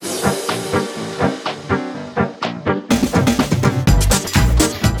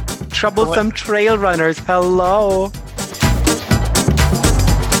troublesome trail runners. Hello.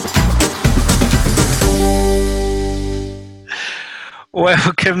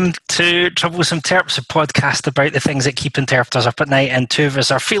 Welcome to Troublesome Terps, a podcast about the things that keep interpreters up at night, and two of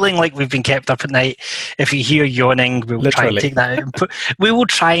us are feeling like we've been kept up at night. If you hear yawning, we'll try and take that out. We will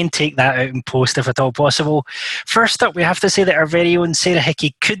try and take that out in post if at all possible. First up, we have to say that our very own Sarah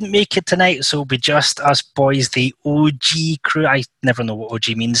Hickey couldn't make it tonight, so it'll be just us boys, the OG crew. I never know what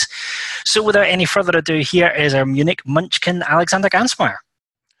OG means. So without any further ado, here is our Munich Munchkin, Alexander Gansmeyer.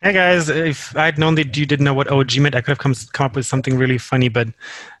 Hey guys, if I'd known that you didn't know what OG meant, I could have come up with something really funny, but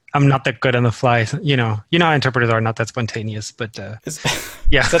I'm not that good on the fly. You know how interpreters are, not that spontaneous, but yeah. Is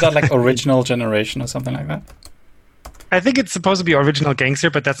that like original generation or something like that? I think it's supposed to be original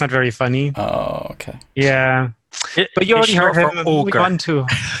gangster, but that's not very funny. Oh, okay. Yeah. But you already heard him. Moving on to...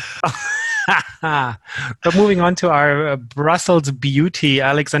 But moving on to our Brussels beauty,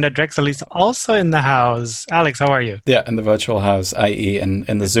 Alexander Drexel is also in the house. Alex, how are you? Yeah, in the virtual house, i.e.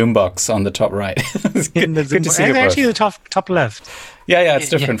 in the Zoom box on the top right. In the Zoom box. Actually, the top left. Yeah, it's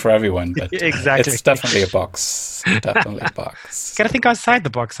different for everyone, but exactly. It's definitely a box. Definitely a box. Gotta think outside the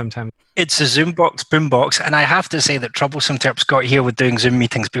box sometimes. It's a Zoom box, boom box, and I have to say that Troublesome Terps got here with doing Zoom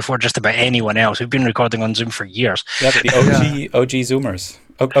meetings before just about anyone else. We've been recording on Zoom for years. Yeah, but the OG Zoomers.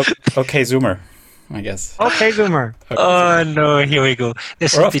 Okay, Zoomer, I guess. Okay, Zoomer. Oh, no, here we go.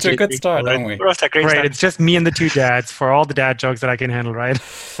 We're off to a good start, aren't we? We're off to a great start. Right, it's just me and the two dads for all the dad jokes that I can handle, right?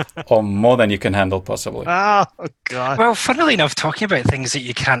 Or more than you can handle, possibly. Oh, God. Well, funnily enough, talking about things that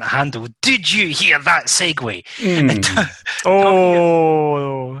you can't handle, did you hear that segue?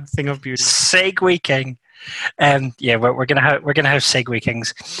 Thing of beauty. Segue King. Yeah, we're gonna have segue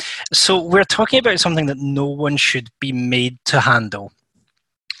kings. So we're talking about something that no one should be made to handle.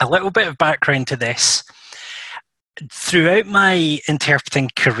 A little bit of background to this. Throughout my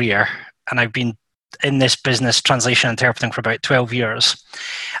interpreting career, and I've been in this business translation interpreting for about 12 years,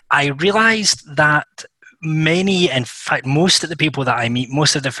 I realized that many, in fact, most of the people that I meet,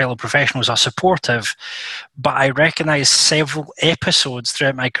 most of the fellow professionals are supportive, but I recognize several episodes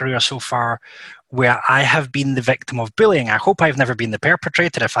throughout my career so far where I have been the victim of bullying. I hope I've never been the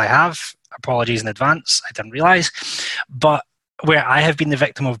perpetrator. If I have, apologies in advance, I didn't realize. But where I have been the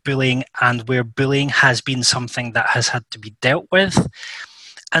victim of bullying, and where bullying has been something that has had to be dealt with.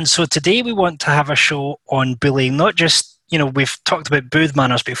 And so today we want to have a show on bullying, not just, we've talked about booth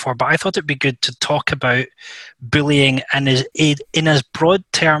manners before, but I thought it'd be good to talk about bullying in as broad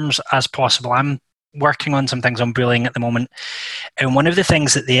terms as possible. I'm working on some things on bullying at the moment, and one of the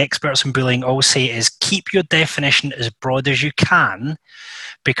things that the experts in bullying all say is keep your definition as broad as you can,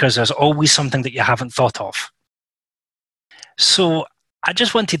 because there's always something that you haven't thought of. So I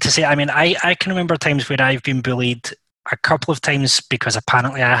just wanted to say, I can remember times where I've been bullied a couple of times because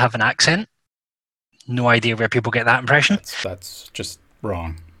apparently I have an accent. No idea where people get that impression. That's just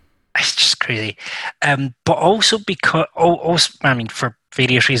wrong. It's just crazy. But also because, for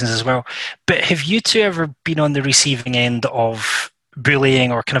various reasons as well. But have you two ever been on the receiving end of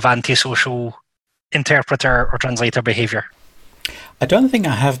bullying or kind of antisocial interpreter or translator behavior? I don't think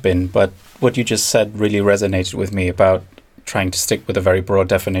I have been, but what you just said really resonated with me about trying to stick with a very broad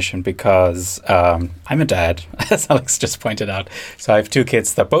definition, because I'm a dad, as Alex just pointed out. So I have two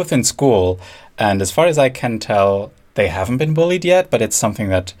kids. They're both in school, and as far as I can tell, they haven't been bullied yet, but it's something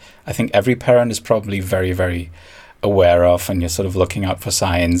that I think every parent is probably very, very aware of, and you're sort of looking out for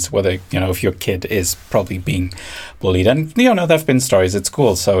signs, whether, if your kid is probably being bullied. And, there have been stories at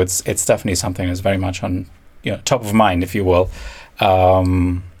school, so it's definitely something that's very much on, top of mind, if you will.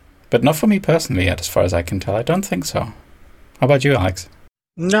 But not for me personally yet, as far as I can tell. I don't think so. How about you, Alex?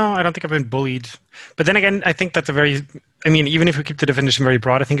 No, I don't think I've been bullied. But then again, I think that's even if we keep the definition very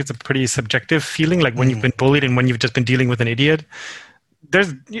broad, I think it's a pretty subjective feeling, like when you've been bullied and when you've just been dealing with an idiot.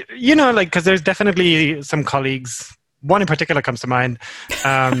 There's, because there's definitely some colleagues, one in particular comes to mind.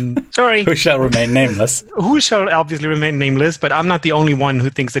 Sorry. Who shall remain nameless. Who shall obviously remain nameless, but I'm not the only one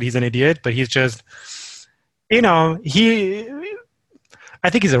who thinks that he's an idiot, but he's just, I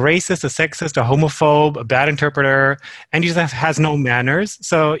think he's a racist, a sexist, a homophobe, a bad interpreter, and he just has no manners.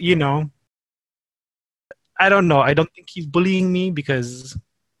 So, I don't know. I don't think he's bullying me because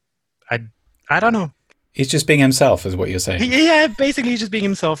I don't know. He's just being himself, is what you're saying. Yeah, basically he's just being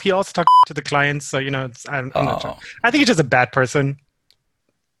himself. He also talks to the clients, so, I'm not sure. I think he's just a bad person.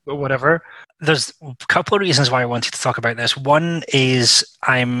 But whatever. There's a couple of reasons why I wanted to talk about this. One is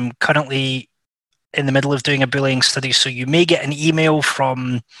I'm currently in the middle of doing a bullying study, so you may get an email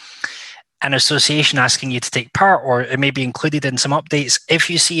from an association asking you to take part, or it may be included in some updates. If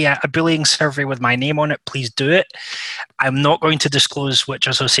you see a bullying survey with my name on it, please do it. I'm not going to disclose which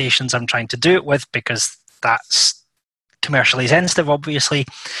associations I'm trying to do it with, because that's commercially sensitive, obviously.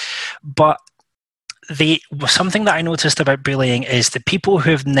 But something that I noticed about bullying is the people who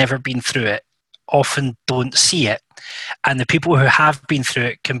have never been through it often don't see it, and the people who have been through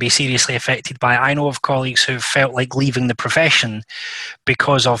it can be seriously affected by it. I know of colleagues who've felt like leaving the profession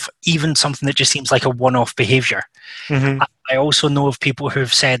because of even something that just seems like a one-off behaviour. Mm-hmm. I also know of people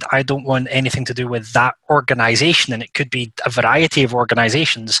who've said, I don't want anything to do with that organisation, and it could be a variety of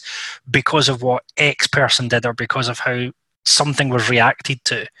organisations, because of what X person did or because of how something was reacted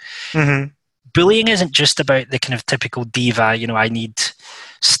to. Mm-hmm. Bullying isn't just about the kind of typical diva, I need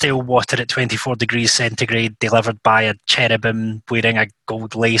still water at 24 degrees centigrade delivered by a cherubim wearing a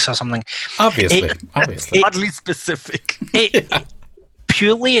gold lace or something. Obviously. Oddly specific.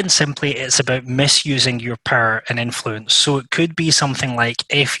 Purely and simply, it's about misusing your power and influence. So it could be something like,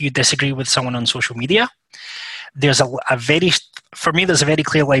 if you disagree with someone on social media, there's for me, there's a very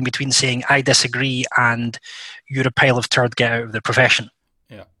clear line between saying I disagree and you're a pile of turd, get out of the profession.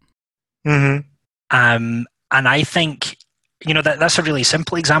 Yeah. Mm-hmm. And I think, that's a really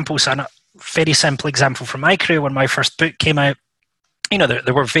simple example. So a very simple example from my career, when my first book came out,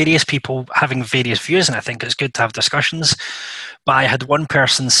 there were various people having various views, and I think it's good to have discussions. But I had one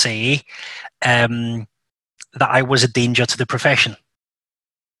person say that I was a danger to the profession.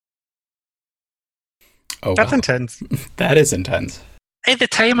 Oh, that's intense. That is intense. At the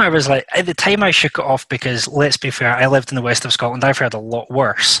time, I shook it off, because let's be fair, I lived in the west of Scotland. I've heard a lot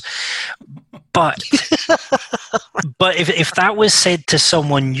worse. But if that was said to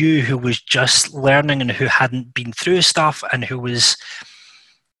someone new who was just learning and who hadn't been through stuff, and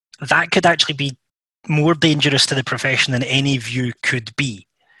that could actually be more dangerous to the profession than any view could be.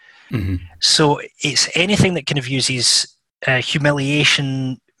 Mm-hmm. So it's anything that kind of uses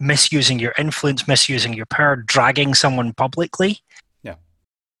humiliation, misusing your influence, misusing your power, dragging someone publicly. Yeah,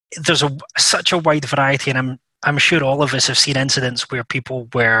 there's such a wide variety, and I'm sure all of us have seen incidents where people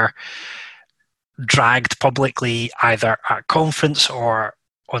were dragged publicly, either at conference or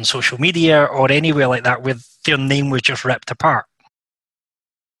on social media or anywhere like that, where their name was just ripped apart.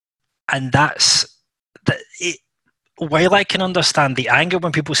 And while I can understand the anger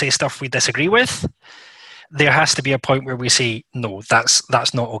when people say stuff we disagree with, there has to be a point where we say, no,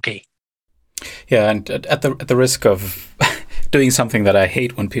 that's not okay. Yeah, and at the risk of doing something that I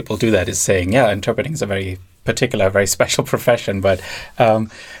hate when people do that, is saying, yeah, interpreting is a very particular, very special profession. But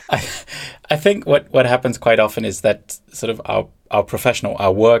I think what happens quite often is that sort of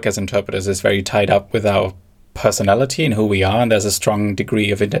our work as interpreters is very tied up with our personality and who we are, and there's a strong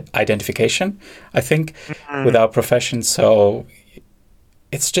degree of identification, I think, with our profession. So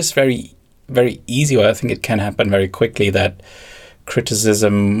it's just very, very easy, or I think it can happen very quickly, that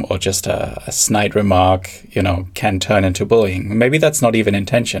criticism or just a snide remark, can turn into bullying. Maybe that's not even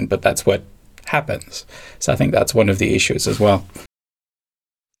intention, but that's what happens. So I think that's one of the issues as well.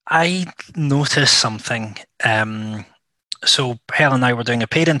 I noticed something. So Helen and I were doing a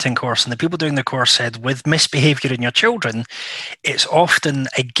parenting course, and the people doing the course said, with misbehaviour in your children, it's often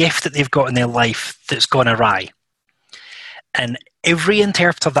a gift that they've got in their life that's gone awry. And every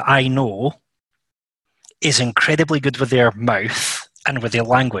interpreter that I know is incredibly good with their mouth and with their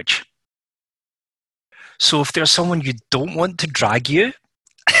language. So if there's someone you don't want to drag you,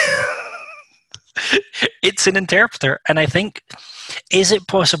 it's an interpreter. And I think, is it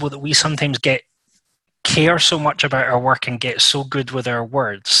possible that we sometimes care so much about our work and get so good with our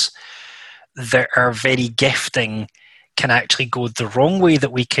words that our very gifting can actually go the wrong way,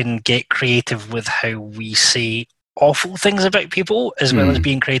 that we can get creative with how we say awful things about people, as well as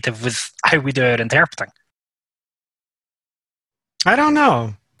being creative with how we do our interpreting? I don't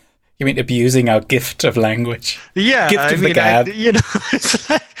know. You mean abusing our gift of language? Yeah, gift of the gab. It's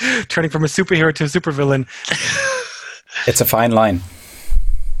like turning from a superhero to a supervillain. It's a fine line.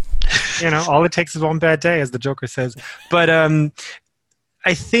 All it takes is one bad day, as the Joker says. But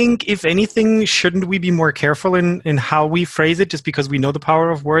I think, if anything, shouldn't we be more careful in how we phrase it, just because we know the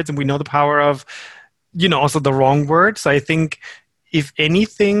power of words and we know the power of, also the wrong words. So I think, if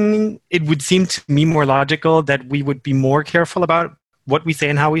anything, it would seem to me more logical that we would be more careful about what we say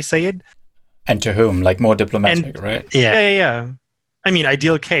and how we say it. And to whom? Like more diplomatic, right? Yeah. I mean,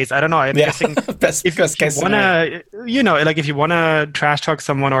 ideal case. I don't know. I'm guessing best if case you want to, if you want to trash talk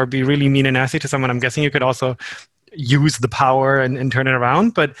someone or be really mean and nasty to someone, I'm guessing you could also use the power and turn it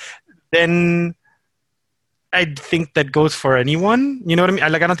around. But then I think that goes for anyone. You know what I mean? I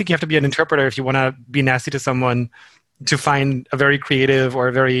don't think you have to be an interpreter if you want to be nasty to someone to find a very creative or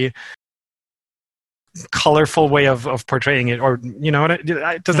a very colorful way of portraying it, or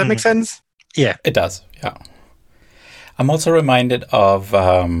does that make sense? Yeah, it does. Yeah. I'm also reminded of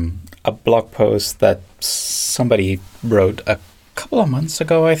a blog post that somebody wrote a couple of months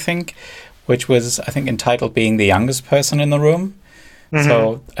ago, I think, which was, I think, entitled "Being the Youngest Person in the Room." Mm-hmm.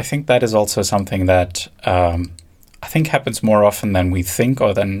 So I think that is also something that I think happens more often than we think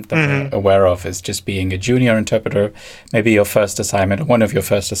or than we're aware of, is just being a junior interpreter, maybe your first assignment or one of your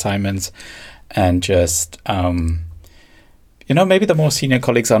first assignments, and just, maybe the more senior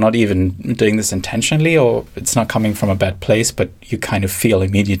colleagues are not even doing this intentionally, or it's not coming from a bad place, but you kind of feel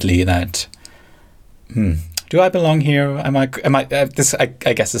immediately that, do I belong here? Am I? This, I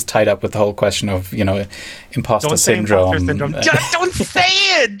guess, is tied up with the whole question of, imposter syndrome. Just don't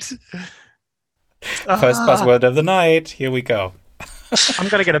say it! First buzzword of the night. Here we go. I'm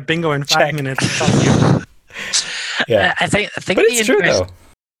gonna get a bingo in 5 minutes. Yeah, I think. But it's true though.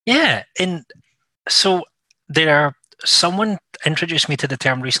 Yeah, so someone introduced me to the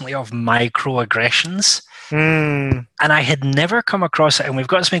term recently of microaggressions, and I had never come across it. And we've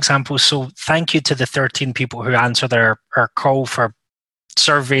got some examples. So thank you to the 13 people who answered our call for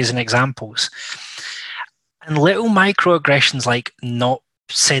surveys and examples. And little microaggressions like not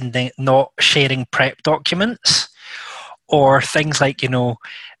sharing prep documents, or things like,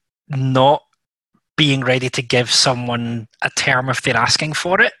 not being ready to give someone a term if they're asking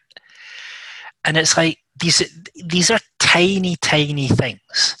for it. And it's like, these are tiny, tiny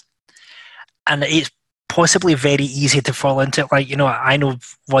things. And it's possibly very easy to fall into it. Like, I know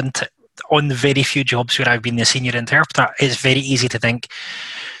on the very few jobs where I've been the senior interpreter, it's very easy to think,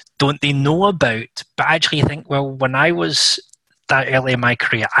 don't they know about? But actually think, well, when I was that early in my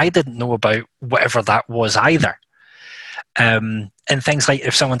career, I didn't know about whatever that was either. And things like,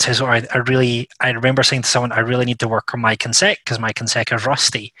 if someone says, I remember saying to someone, I really need to work on my consec because my consec is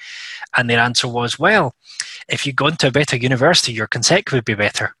rusty. And their answer was, well, if you'd gone to a better university, your consec would be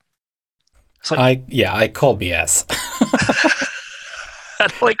better. Like, I call BS.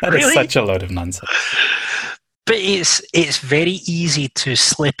 Like, that really? is such a load of nonsense. But it's very easy to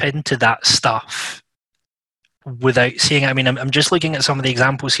slip into that stuff without seeing it. I mean, I'm just looking at some of the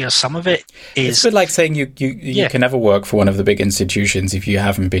examples here. Some of it is... It's a bit like saying you can never work for one of the big institutions if you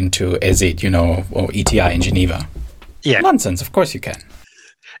haven't been to ESIT, or ETI in Geneva. Yeah. Nonsense. Of course you can.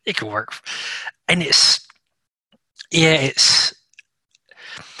 It can work. And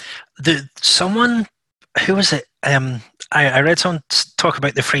someone, who was it? I read someone talk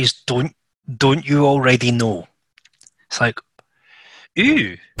about the phrase, don't you already know? It's like,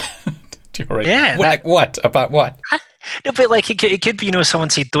 ooh. Do you already like what? About what? No, but like it could be, someone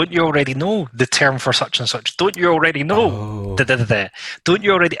say, don't you already know the term for such and such? Don't you already know? Don't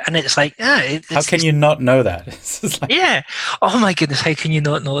you already? And it's like, how can you not know that? It's like, yeah. Oh my goodness, how can you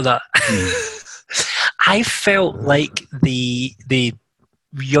not know that? I felt like the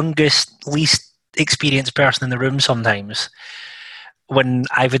youngest, least experienced person in the room sometimes. When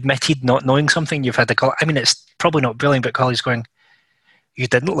I've admitted not knowing something, you've had to call. I mean, it's probably not brilliant, but colleagues going, "You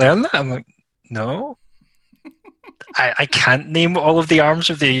didn't learn that?" I'm like, "No, I can't name all of the arms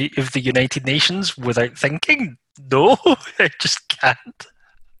of the United Nations without thinking. No, I just can't."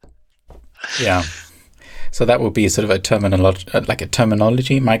 Yeah. So that would be sort of a terminology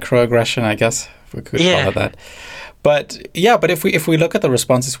microaggression, I guess, if we could call it that. But if we look at the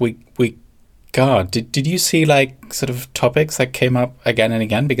responses we got, did you see like sort of topics that came up again and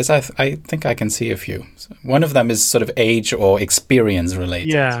again? Because I think I can see a few. So one of them is sort of age or experience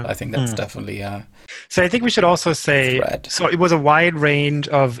related. Yeah. So I think that's definitely So I think we should also say, so it was a wide range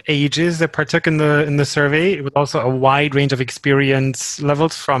of ages that partook in the survey. It was also a wide range of experience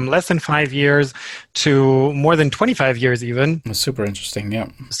levels, from less than 5 years to more than 25 years even. It was super interesting, yeah.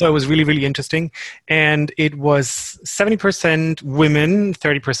 So it was really, really interesting. And it was 70% women,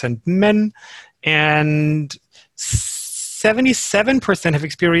 30% men, and 77% have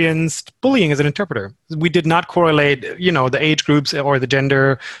experienced bullying as an interpreter. We did not correlate, the age groups or the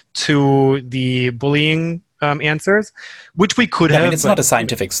gender to the bullying answers, which we could have. I mean, it's not a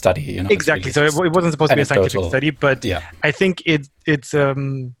scientific study, Exactly. So it wasn't supposed to be a scientific study, but yeah. I think it's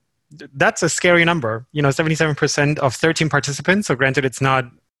that's a scary number. 77% of 13 participants. So granted, it's not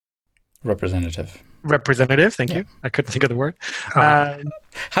representative. Thank you. I couldn't think of the word.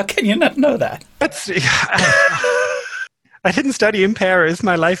 How can you not know that? That's. I didn't study in Paris.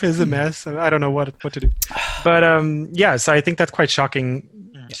 My life is a mess. I don't know what to do. But so I think that's quite shocking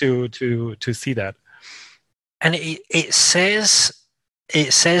to see that. And it says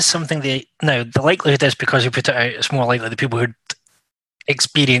something now the likelihood is, because you put it out, it's more likely the people who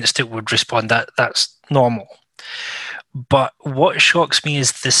experienced it would respond. That's normal. But what shocks me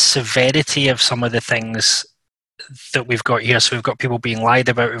is the severity of some of the things that we've got here. So we've got people being lied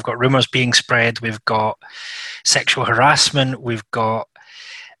about, we've got rumours being spread, we've got sexual harassment, we've got,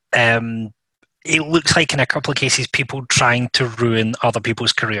 it looks like in a couple of cases, people trying to ruin other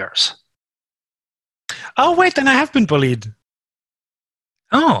people's careers. Oh, wait, then I have been bullied.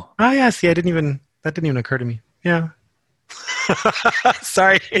 Oh, yeah, see, that didn't even occur to me. Yeah.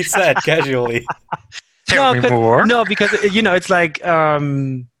 Sorry. He said casually. tell me more. No, because, it's like,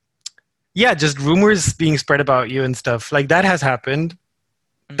 just rumors being spread about you and stuff. Like, that has happened.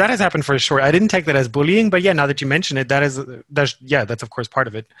 That has happened for sure. I didn't take that as bullying, but yeah, now that you mention it, that's of course part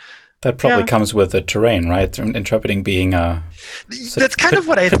of it. That probably comes with the terrain, right? Interpreting being that's kind of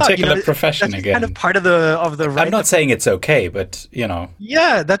what I thought. Particular profession that's again. Kind of part of the right. I'm not saying it's okay, but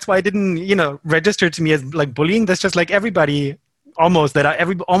Yeah, that's why I didn't register to me as like bullying. That's just like everybody. Almost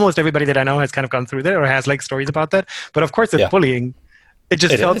everybody that I know has kind of gone through that or has like stories about that. But of course, it's bullying. It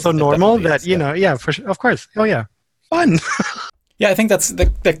just felt so normal that for sure. Of course. Oh yeah, fun. Yeah, I think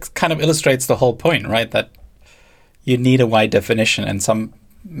that kind of illustrates the whole point, right? That you need a wide definition, and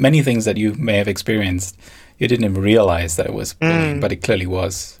many things that you may have experienced, you didn't even realize that it was bullying, but it clearly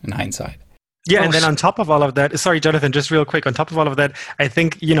was in hindsight. Yeah, and then on top of all of that, sorry, Jonathan, just real quick, on top of all of that, I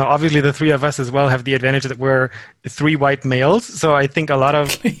think, obviously the three of us as well have the advantage that we're three white males. So I think a lot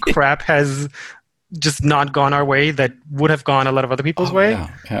of crap has just not gone our way that would have gone a lot of other people's way.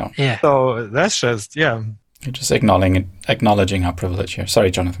 Yeah. So that's just, You're just acknowledging our privilege here. Sorry,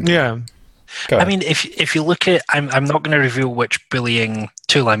 Jonathan. Yeah. I mean, if you look at, I'm not going to reveal which bullying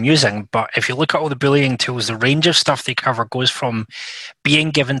tool I'm using, but if you look at all the bullying tools, the range of stuff they cover goes from being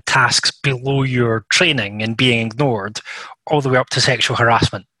given tasks below your training and being ignored, all the way up to sexual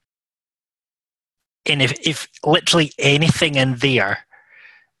harassment. And if literally anything in there,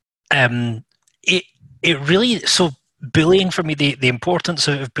 it really, so bullying for me, the importance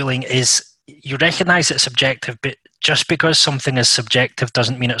of bullying is you recognize it's subjective, but just because something is subjective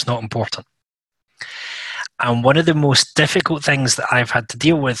doesn't mean it's not important. And one of the most difficult things that I've had to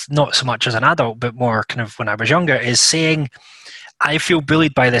deal with, not so much as an adult, but more kind of when I was younger, is saying, I feel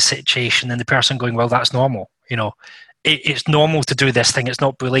bullied by this situation, and the person going, well, that's normal. It's normal to do this thing. It's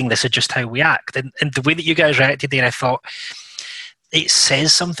not bullying. This is just how we act. And the way that you guys reacted there, I thought, it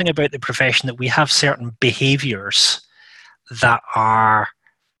says something about the profession that we have certain behaviors that are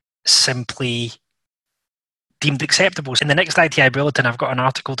simply deemed acceptable. In the next ITI Bulletin, I've got an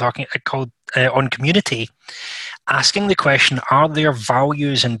article called On Community, asking the question, are there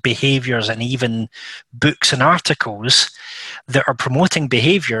values and behaviours and even books and articles that are promoting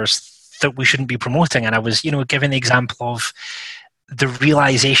behaviours that we shouldn't be promoting? And I was, giving the example of the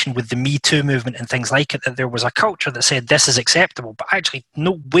realisation with the Me Too movement and things like it, that there was a culture that said this is acceptable, but actually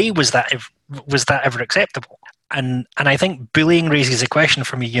no way was that ever acceptable. And I think bullying raises a question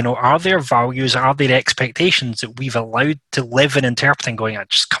for me, are there values, are there expectations that we've allowed to live in interpreting going, it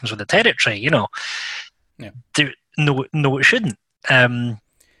just comes with the territory, No, it shouldn't. But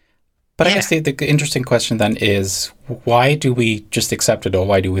I guess the interesting question then is, why do we just accept it, or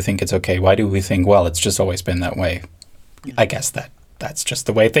why do we think it's okay? Why do we think, well, it's just always been that way? I guess that's just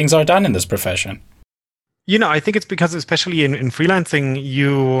the way things are done in this profession. I think it's because, especially in freelancing,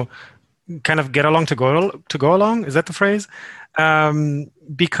 you kind of get along to go along. Is that the phrase?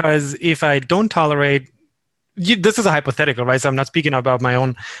 Because if I don't tolerate, this is a hypothetical, right? So I'm not speaking about my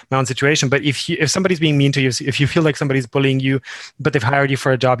own situation. But if somebody's being mean to you, if you feel like somebody's bullying you, but they've hired you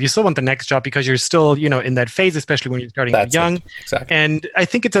for a job, you still want the next job because you're still, in that phase, especially when you're starting out young. Exactly. And I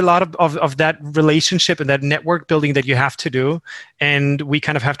think it's a lot of that relationship and that network building that you have to do. And we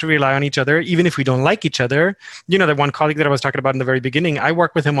kind of have to rely on each other, even if we don't like each other. The one colleague that I was talking about in the very beginning, I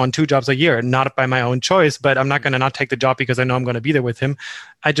work with him on 2 jobs a year, not by my own choice, but I'm not going to not take the job because I know I'm going to be there with him.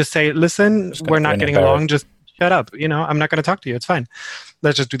 I just say, listen, we're not getting along. Just shut up. I'm not going to talk to you. It's fine.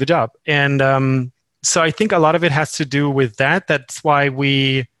 Let's just do the job. And so I think a lot of it has to do with that. That's why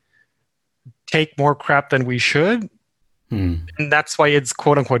we take more crap than we should. And that's why it's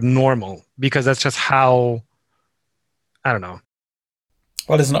quote unquote normal, because that's just how, I don't know.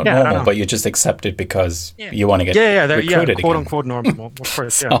 Well, it's not normal, but you just accept it because you want to get recruited quote again. Unquote normal, of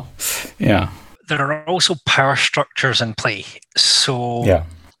course. So, yeah. There are also power structures in play. So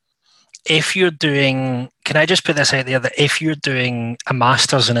if you're doing, can I just put this out there, that if you're doing a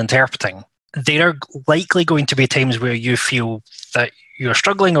master's in interpreting, there are likely going to be times where you feel that you're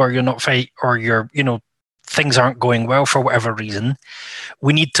struggling, or you're not or you're, things aren't going well for whatever reason.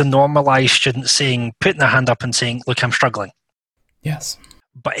 We need to normalize students putting their hand up and saying, look, I'm struggling. Yes.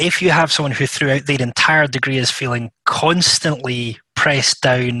 But if you have someone who throughout their entire degree is feeling constantly pressed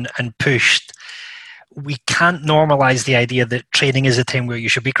down and pushed, we can't normalize the idea that training is a time where you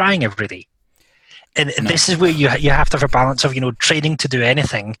should be crying every day. And this is where you have to have a balance of, training to do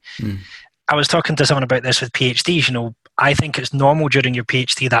anything. I was talking to someone about this with PhDs. I think it's normal during your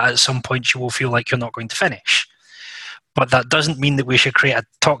PhD that at some point you will feel like you're not going to finish. But that doesn't mean that we should create a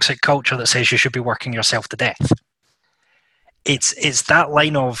toxic culture that says you should be working yourself to death. It's that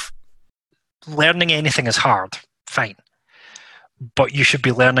line of learning anything is hard, fine. But you should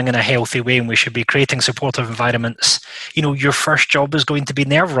be learning in a healthy way, and we should be creating supportive environments. Your first job is going to be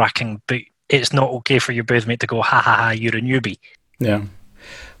nerve-wracking, but it's not okay for your boothmate to go, ha ha ha, you're a newbie. Yeah.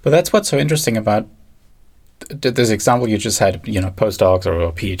 But that's what's so interesting about this example you just had, postdocs or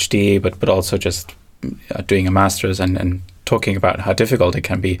a PhD, but also just doing a master's and talking about how difficult it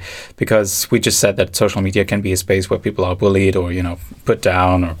can be, because we just said that social media can be a space where people are bullied or, put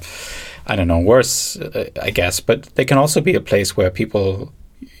down or, I don't know, worse, I guess. But they can also be a place where people,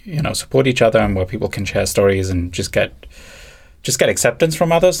 support each other and where people can share stories and just get acceptance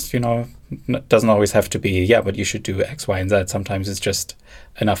from others. It doesn't always have to be, but you should do X, Y, and Z. Sometimes it's just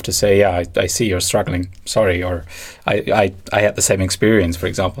enough to say, I see you're struggling. Sorry, or I had the same experience, for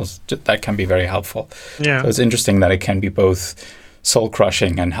example. That can be very helpful. Yeah. So it's interesting that it can be both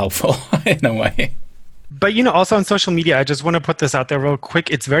soul-crushing and helpful in a way. But, also on social media, I just want to put this out there real quick.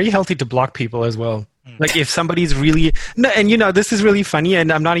 It's very healthy to block people as well. Like if somebody's really this is really funny,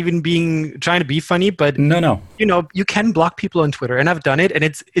 and I'm not even trying to be funny, but no, you can block people on Twitter, and I've done it, and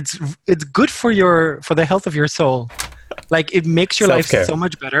it's good for the health of your soul. Like it makes your life so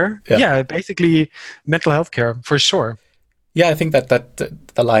much better. Yeah, basically mental health care for sure. Yeah, I think that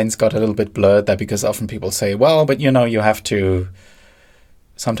the lines got a little bit blurred there, because often people say, well, but you have to.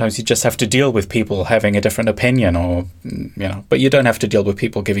 Sometimes you just have to deal with people having a different opinion, or but you don't have to deal with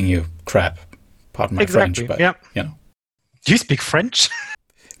people giving you crap. Pardon my French, but Do you speak French?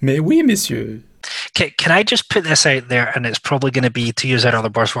 Mais oui, monsieur. Can I just put this out there, and it's probably going to be, to use that other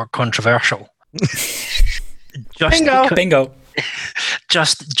buzzword, controversial. Bingo.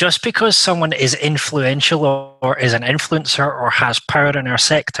 Just because someone is influential or is an influencer or has power in our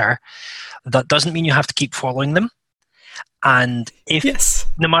sector, that doesn't mean you have to keep following them. And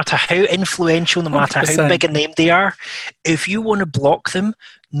no matter how influential, no matter 100%. How big a name they are, if you want to block them,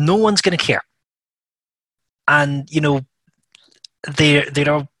 no one's going to care. And there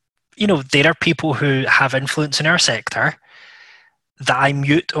are people who have influence in our sector that I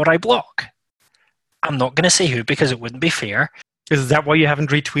mute or I block. I'm not going to say who, because it wouldn't be fair. Is that why you haven't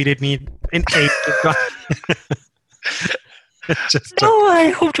retweeted me in 8? No,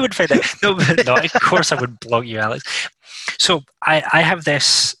 I hoped you would find that. No, of course I would block you, Alex. So I have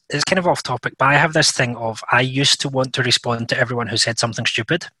this, it's kind of off topic, but I have this thing of, I used to want to respond to everyone who said something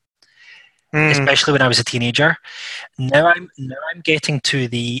stupid, especially when I was a teenager. Now I'm getting to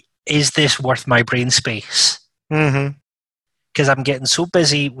the, is this worth my brain space? Because I'm getting so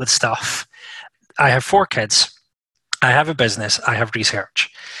busy with stuff. I have 4 kids. I have a business. I have research.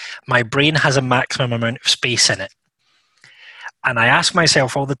 My brain has a maximum amount of space in it. And I ask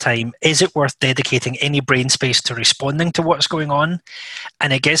myself all the time, is it worth dedicating any brain space to responding to what's going on?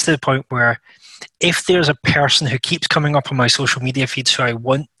 And it gets to the point where if there's a person who keeps coming up on my social media feeds who I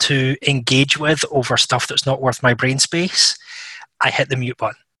want to engage with over stuff that's not worth my brain space, I hit the mute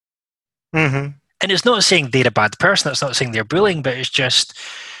button. And it's not saying they're a bad person, it's not saying they're bullying, but it's just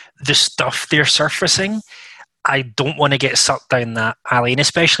the stuff they're surfacing. I don't want to get sucked down that alley, and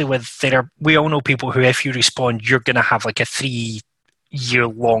especially with we all know people who, if you respond, you're going to have like a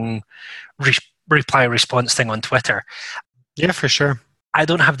 3-year-long reply response thing on Twitter. Yeah, for sure. I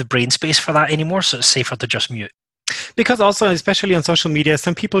don't have the brain space for that anymore, so it's safer to just mute. Because also, especially on social media,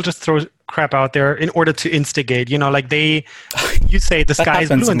 some people just throw crap out there in order to instigate. Like you say the sky is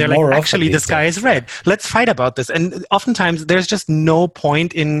blue, and they're like, actually, the sky is red. Let's fight about this. And oftentimes, there's just no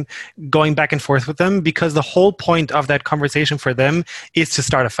point in going back and forth with them, because the whole point of that conversation for them is to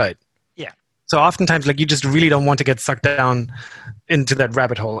start a fight. Yeah. So oftentimes, you just really don't want to get sucked down into that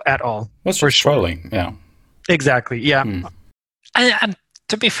rabbit hole at all. What's for trolling? Yeah. Exactly. Yeah. And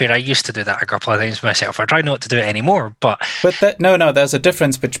to be fair, I used to do that a couple of times myself. I try not to do it anymore, but there's a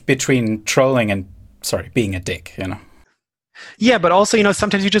difference between trolling and being a dick. Yeah, but also,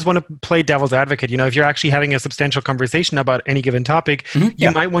 sometimes you just want to play devil's advocate. If you're actually having a substantial conversation about any given topic,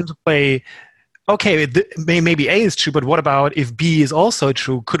 you might want to play, okay, maybe A is true, but what about if B is also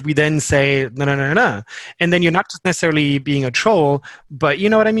true? Could we then say, no? And then you're not just necessarily being a troll, but you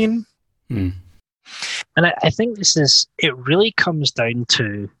know what I mean? And I think it really comes down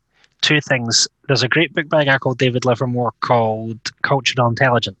to 2 things. There's a great book by a guy called David Livermore called Cultural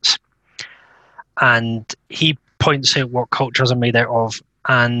Intelligence. And he points out what cultures are made out of.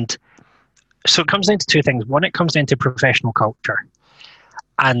 And So it comes down to two things. One, it comes down to professional culture.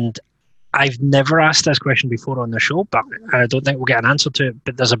 And I've never asked this question before on the show, but I don't think we'll get an answer to it.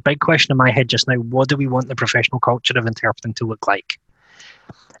 But there's a big question in my head just now. What do we want the professional culture of interpreting to look like?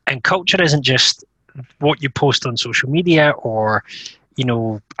 And culture isn't just what you post on social media or,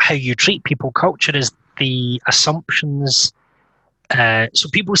 how you treat people. Culture is the assumptions. So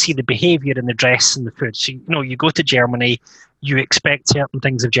people see the behaviour and the dress and the food. So, you go to Germany, you expect certain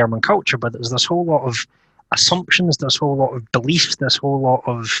things of German culture, but there's this whole lot of assumptions, this whole lot of beliefs, this whole lot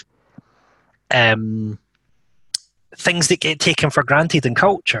of things that get taken for granted in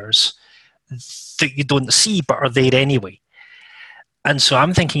cultures that you don't see but are there anyway. And so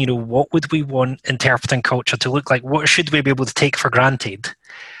I'm thinking, what would we want interpreting culture to look like? What should we be able to take for granted?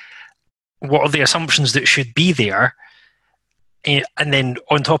 What are the assumptions that should be there? And then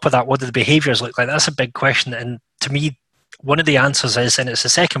on top of that, what do the behaviours look like? That's a big question. And to me, one of the answers is, and it's the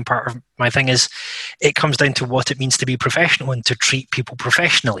second part of my thing, is it comes down to what it means to be professional and to treat people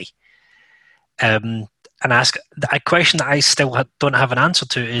professionally. And ask a question that I still don't have an answer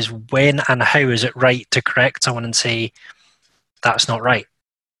to is when and how is it right to correct someone and say, that's not right?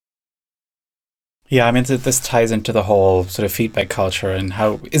 Yeah, I mean, this ties into the whole sort of feedback culture and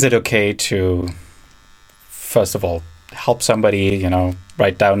how is it okay to, first of all, help somebody,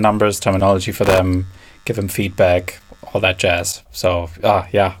 write down numbers, terminology for them, give them feedback, all that jazz. So,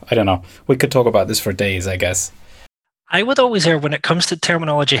 yeah, I don't know. We could talk about this for days, I guess. I would always err when it comes to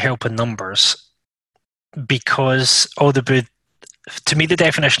terminology, help, and numbers, because to me, the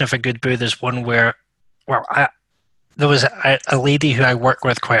definition of a good booth is one where, there was a lady who I work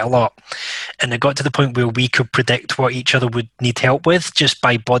with quite a lot, and it got to the point where we could predict what each other would need help with just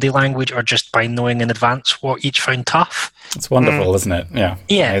by body language or just by knowing in advance what each found tough. It's wonderful, isn't it? Yeah.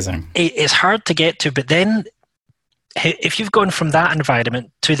 Amazing. It's hard to get to, but then if you've gone from that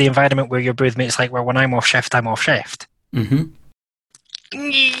environment to the environment where your booth mate's like, well, when I'm off shift, I'm off shift. Mm-hmm.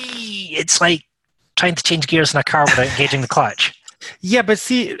 It's like trying to change gears in a car without engaging the clutch. Yeah, but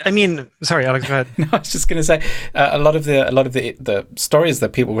see, I mean, sorry, Alex, go ahead. No, I was just going to say a lot of the stories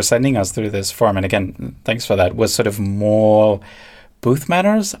that people were sending us through this forum, and again, thanks for that, was sort of more booth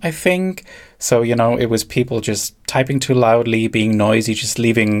manners, I think. So, it was people just typing too loudly, being noisy, just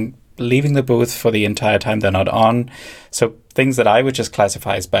leaving the booth for the entire time they're not on. So things that I would just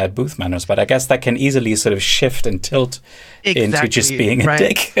classify as bad booth manners, but I guess that can easily sort of shift and tilt into just being a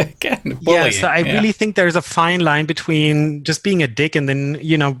dick again. Yeah, so I really think there's a fine line between just being a dick and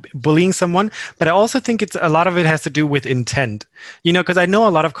then, bullying someone. But I also think a lot of it has to do with intent, because I know a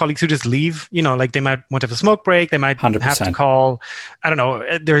lot of colleagues who just leave, like they might want to have a smoke break. They might 100%. have to call, I don't know,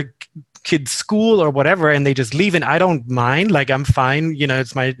 their kids' school or whatever, and they just leave, and I don't mind. Like, I'm fine.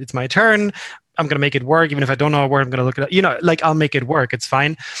 It's my turn. I'm going to make it work. Even if I don't know where I'm going to look at it, I'll make it work. It's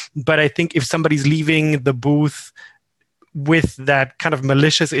fine. But I think if somebody's leaving the booth with that kind of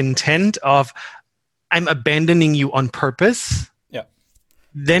malicious intent of, I'm abandoning you on purpose,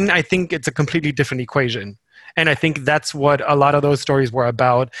 then I think it's a completely different equation. And I think that's what a lot of those stories were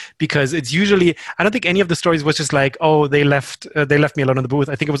about, because it's usually, I don't think any of the stories was just like, oh, they left me alone in the booth.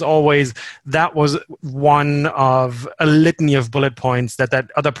 I think it was always, that was one of a litany of bullet points that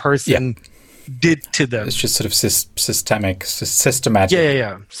other person did to them. It's just sort of systematic. Systematic.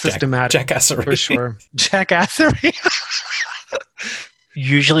 Jackassery. For sure. Jackassery.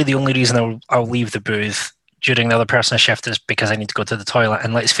 Usually the only reason I'll leave the booth during the other person's shift is because I need to go to the toilet.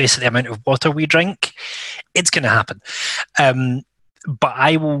 And let's face it, the amount of water we drink, it's going to happen. But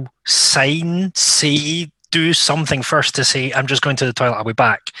I will do something first to say, I'm just going to the toilet, I'll be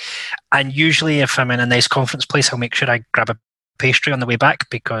back. And usually if I'm in a nice conference place, I'll make sure I grab a pastry on the way back,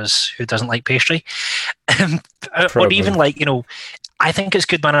 because who doesn't like pastry? Or even I think it's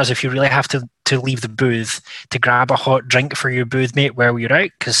good manners if you really have to leave the booth to grab a hot drink for your booth mate while you're out,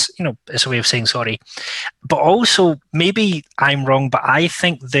 because it's a way of saying sorry. But also, maybe I'm wrong, but I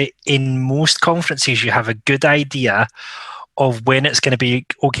think that in most conferences you have a good idea of when it's going to be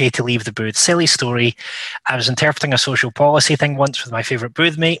okay to leave the booth. Silly story, I was interpreting a social policy thing once with my favourite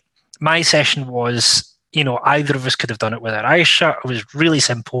booth mate. My session was, either of us could have done it with our eyes shut. It was really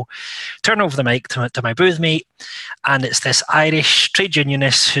simple. Turn over the mic to my booth mate, and it's this Irish trade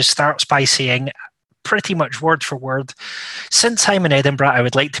unionist who starts by saying, pretty much word for word, since I'm in Edinburgh, I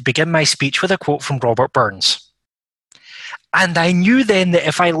would like to begin my speech with a quote from Robert Burns. And I knew then that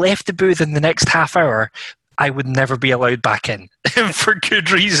if I left the booth in the next half hour, I would never be allowed back in for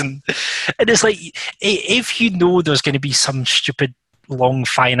good reason. And it's like, if there's going to be some stupid long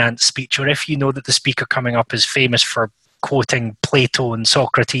finance speech, or if that the speaker coming up is famous for quoting Plato and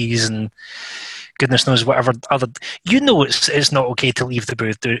Socrates and goodness knows whatever other, it's not okay to leave the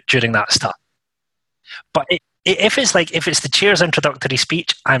booth during that stuff. But if it's the chair's introductory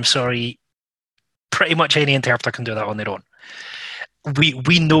speech, I'm sorry, pretty much any interpreter can do that on their own.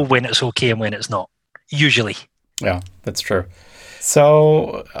 We know when it's okay and when it's not, usually. Yeah, that's true.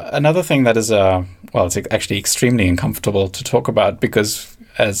 So another thing that is, it's actually extremely uncomfortable to talk about because,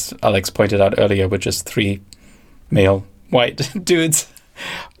 as Alex pointed out earlier, we're just three male white dudes.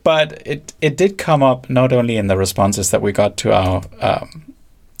 But it did come up not only in the responses that we got to our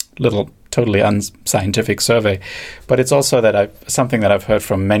little totally unscientific survey, but it's also something that I've heard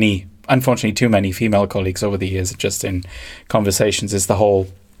from many, unfortunately too many female colleagues over the years, just in conversations, is the whole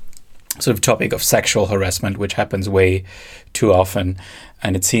sort of topic of sexual harassment, which happens way too often.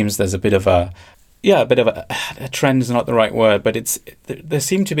 And it seems there's a bit of a trend is not the right word, but there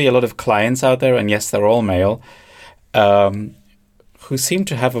seem to be a lot of clients out there, and yes, they're all male, who seem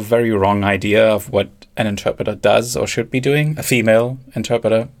to have a very wrong idea of what an interpreter does or should be doing, a female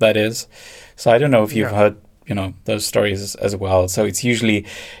interpreter, that is. So I don't know if you've heard, those stories as well. So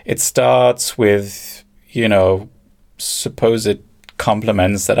it starts with, supposed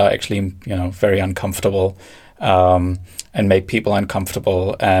compliments that are actually, very uncomfortable, and make people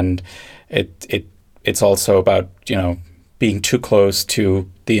uncomfortable. And it's also about, being too close to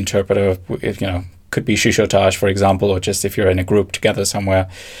the interpreter, could be chuchotage, for example, or just if you're in a group together somewhere.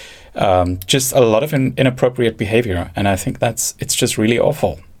 Just a lot of inappropriate behavior. And I think it's just really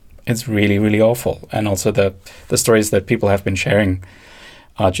awful. It's really, really awful. And also the stories that people have been sharing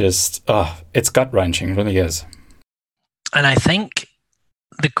are just, it's gut-wrenching, it really is. And I think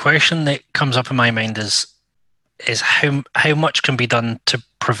the question that comes up in my mind is how much can be done to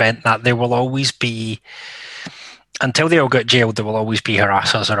prevent that? There will always be, until they all get jailed, there will always be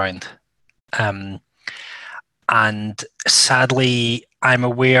harassers around. And sadly, I'm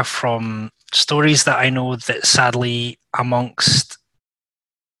aware from stories that I know that sadly amongst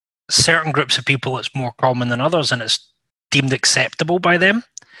certain groups of people it's more common than others, and it's deemed acceptable by them.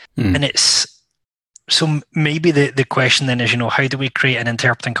 And so maybe the question then is, how do we create an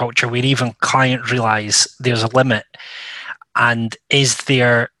interpreting culture where even clients realise there's a limit? And is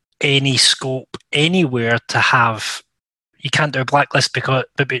there any scope anywhere to have, you can't do a blacklist because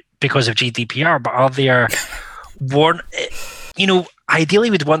of GDPR, but are there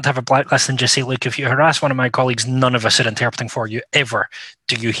ideally we'd want to have a blacklist and just say, look, if you harass one of my colleagues, none of us are interpreting for you ever.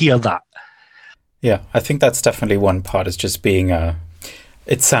 Do you hear that? Yeah, I think that's definitely one part, is just being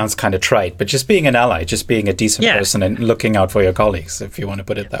it sounds kind of trite, but just being an ally, just being a decent person and looking out for your colleagues, if you want to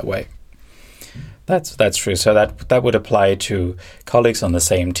put it that way. That's true. So that would apply to colleagues on the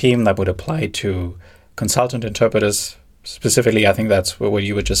same team. That would apply to consultant interpreters specifically. I think that's what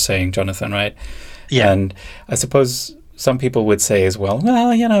you were just saying, Jonathan, right? Yeah. And I suppose some people would say as well,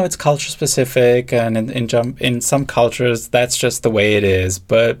 it's culture specific, and in some cultures that's just the way it is.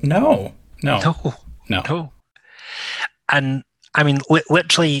 But no. And I mean,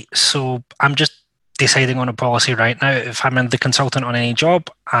 literally, so I'm just deciding on a policy right now. If I'm the consultant on any job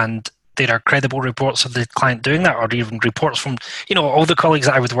and there are credible reports of the client doing that, or even reports from, all the colleagues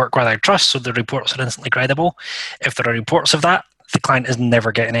that I would work with I trust, so the reports are instantly credible. If there are reports of that, the client is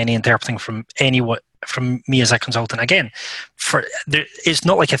never getting any interpreting from me as a consultant again. It's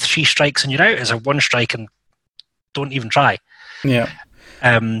not like a 3 strikes and you're out. It's a 1 strike and don't even try. Yeah.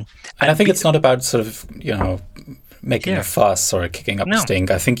 And I think it's not about sort of, making a fuss or kicking up a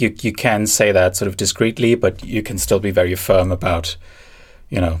stink. I think you can say that sort of discreetly, but you can still be very firm about,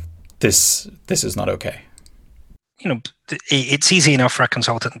 this is not okay. It's easy enough for a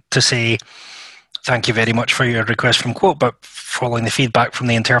consultant to say, thank you very much for your request from quote, but following the feedback from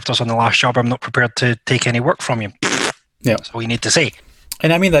the interpreters on the last job, I'm not prepared to take any work from you. Yeah. That's all you need to say.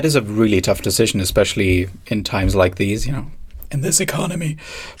 And I mean, that is a really tough decision, especially in times like these, in this economy.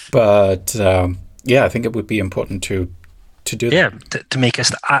 But I think it would be important to do that. Yeah, to make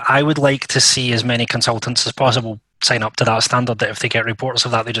us. I would like to see as many consultants as possible sign up to that standard, that if they get reports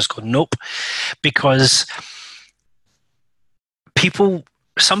of that, they just go, nope. Because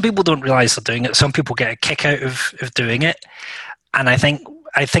some people don't realise they're doing it. Some people get a kick out of doing it. And I think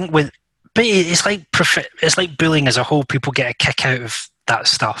but it's like bullying as a whole. People get a kick out of that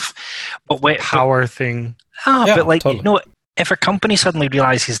stuff. But power thing. But totally. If a company suddenly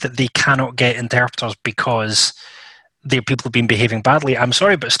realises that they cannot get interpreters because their people have been behaving badly, I'm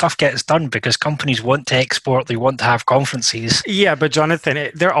sorry, but stuff gets done because companies want to export, they want to have conferences. Yeah, but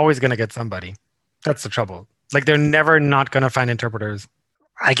Jonathan, they're always going to get somebody. That's the trouble. Like, they're never not going to find interpreters.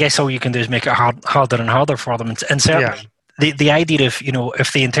 I guess all you can do is make it harder and harder for them. And certainly, the idea of,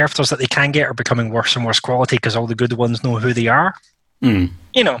 if the interpreters that they can get are becoming worse and worse quality because all the good ones know who they are,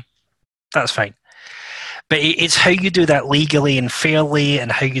 that's fine. But it's how you do that legally and fairly and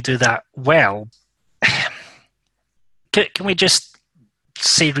how you do that well. can we just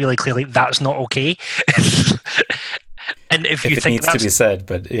say really clearly that's not okay? And if you it think needs to be said,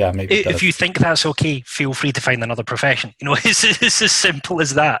 but yeah, maybe if you think that's okay, feel free to find another profession. It's as simple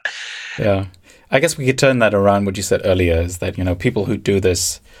as that. Yeah. I guess we could turn that around. What you said earlier is that, people who do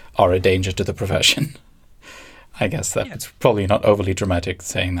this are a danger to the profession. I guess that's probably not overly dramatic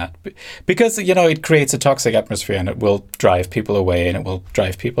saying that. Because, it creates a toxic atmosphere and it will drive people away and it will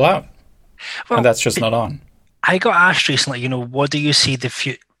drive people out. Well, and that's just not on. I got asked recently, what do you see the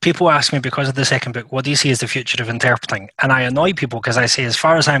future? People ask me because of the second book, what do you see as the future of interpreting? And I annoy people because I say, as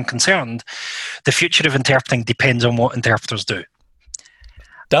far as I'm concerned, the future of interpreting depends on what interpreters do.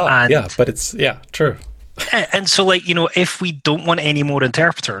 Yeah, but it's, true. And so, if we don't want any more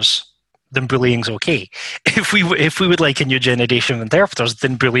interpreters, then bullying's okay. If we would like a new generation of interpreters,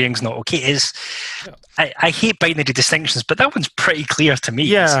 then bullying's not okay. I hate binary distinctions, but that one's pretty clear to me.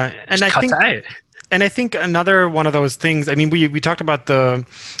 Yeah, and I think another one of those things, I mean, we talked about the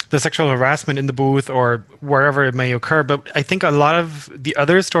sexual harassment in the booth or wherever it may occur, but I think a lot of the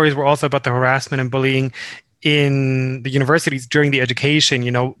other stories were also about the harassment and bullying in the universities during the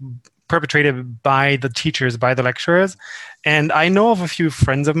education, perpetrated by the teachers, by the lecturers. And I know of a few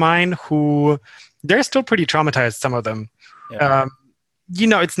friends of mine who, they're still pretty traumatized, some of them. Yeah.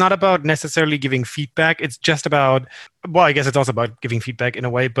 It's not about necessarily giving feedback. It's just about, well, I guess it's also about giving feedback in a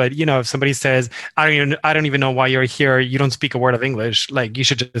way. But, if somebody says, I don't even know why you're here, you don't speak a word of English, like you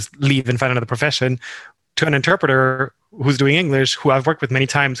should just leave and find another profession, to an interpreter who's doing English, who I've worked with many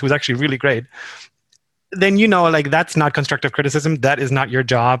times, who's actually really great, then, that's not constructive criticism. That is not your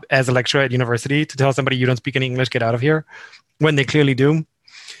job as a lecturer at university to tell somebody you don't speak any English, get out of here, when they clearly do.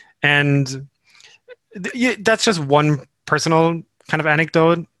 And that's just one personal kind of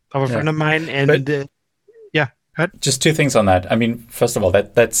anecdote of a friend of mine. And just two things on that. I mean, first of all,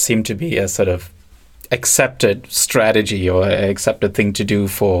 that seemed to be a sort of accepted strategy or accepted thing to do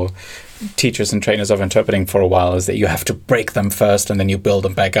for teachers and trainers of interpreting for a while, is that you have to break them first and then you build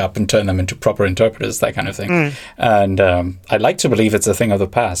them back up and turn them into proper interpreters, that kind of thing. And I'd like to believe it's a thing of the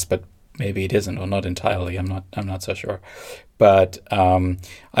past, but maybe it isn't, or not entirely. I'm not so sure. But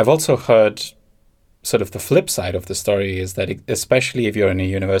I've also heard sort of the flip side of the story is that, especially if you're in a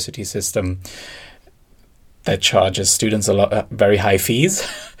university system that charges students a lot, very high fees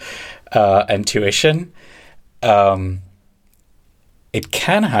and tuition, it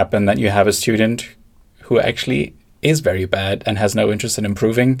can happen that you have a student who actually is very bad and has no interest in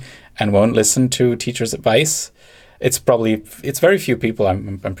improving and won't listen to teachers' advice. It's very few people,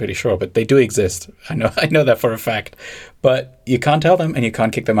 I'm pretty sure, but they do exist. I know that for a fact. But you can't tell them and you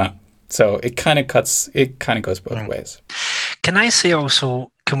can't kick them out. So it kind of goes both ways. Can I say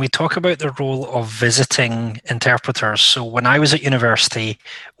also, can we talk about the role of visiting interpreters? So when I was at university,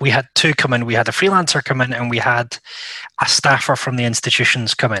 we had two come in. We had a freelancer come in and we had a staffer from the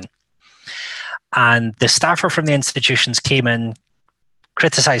institutions come in. And the staffer from the institutions came in,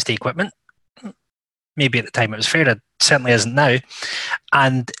 criticised the equipment. Maybe at the time it was fair, it certainly isn't now.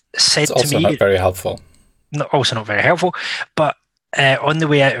 And said to me... It's also not very helpful. Also not very helpful. But on the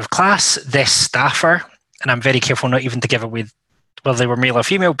way out of class, this staffer, and I'm very careful not even to give away whether they were male or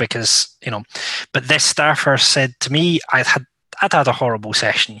female because, but this staffer said to me, I'd had a horrible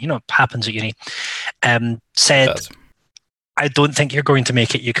session, it happens at uni, said, I don't think you're going to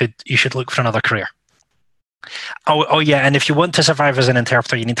make it. You should look for another career. Oh yeah, and if you want to survive as an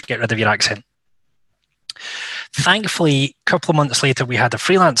interpreter, you need to get rid of your accent. Thankfully, a couple of months later, we had a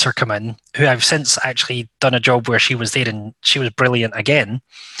freelancer come in who I've since actually done a job where she was there and she was brilliant again,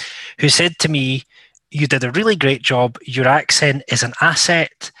 who said to me, you did a really great job. Your accent is an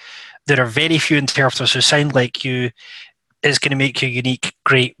asset. There are very few interpreters who sound like you. It's going to make you unique.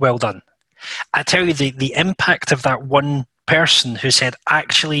 Great. Well done. I tell you, the impact of that one person who said,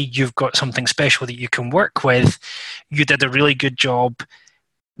 actually, you've got something special that you can work with. You did a really good job.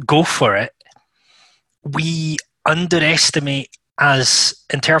 Go for it. We underestimate as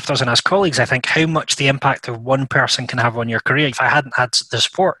interpreters and as colleagues, I think, how much the impact of one person can have on your career. If I hadn't had the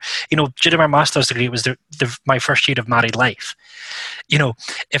support, during my master's degree, it was my first year of married life.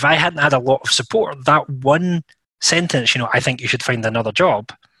 If I hadn't had a lot of support, that one sentence, I think you should find another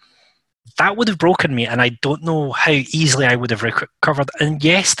job, that would have broken me. And I don't know how easily I would have recovered. And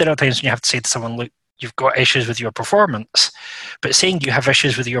yes, there are times when you have to say to someone, look, you've got issues with your performance, but saying you have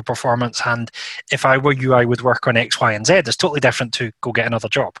issues with your performance and if I were you, I would work on X, Y, and Z is totally different to go get another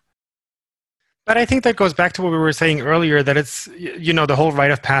job. But I think that goes back to what we were saying earlier, that it's, the whole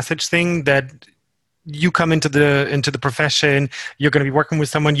rite of passage thing, that you come into the profession, you're going to be working with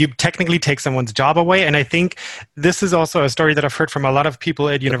someone, you technically take someone's job away. And I think this is also a story that I've heard from a lot of people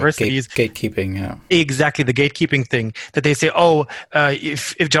at universities. Gatekeeping, yeah. Exactly, the gatekeeping thing, that they say, oh,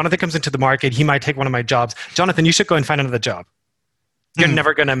 if Jonathan comes into the market, he might take one of my jobs. Jonathan, you should go and find another job. You're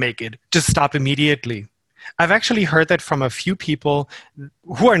never going to make it. Just stop immediately. I've actually heard that from a few people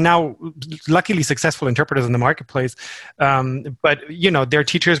who are now luckily successful interpreters in the marketplace. But, their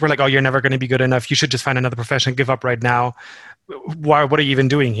teachers were like, oh, you're never going to be good enough. You should just find another profession, give up right now. What are you even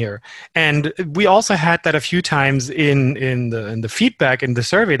doing here? And we also had that a few times in the feedback, in the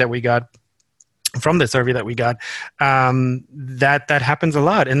survey that we got, that happens a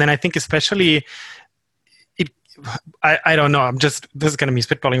lot. And then I think especially, I don't know. This is going to be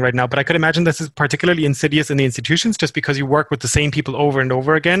spitballing right now, but I could imagine this is particularly insidious in the institutions just because you work with the same people over and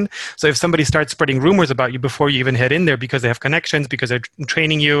over again. So if somebody starts spreading rumors about you before you even head in there because they have connections, because they're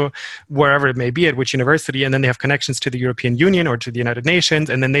training you wherever it may be, at which university, and then they have connections to the European Union or to the United Nations,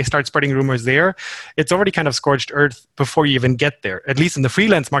 and then they start spreading rumors there, it's already kind of scorched earth before you even get there. At least in the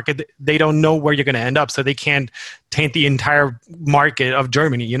freelance market, they don't know where you're going to end up, so they can't taint the entire market of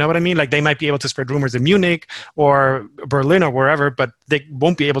Germany. You know what I mean? Like they might be able to spread rumors in Munich or Berlin or wherever, but they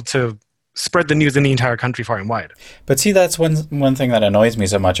won't be able to spread the news in the entire country far and wide. But see, that's one thing that annoys me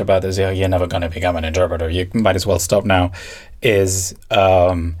so much about this. You're never going to become an interpreter. You might as well stop now. Is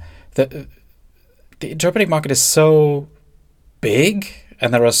the interpreting market is so big,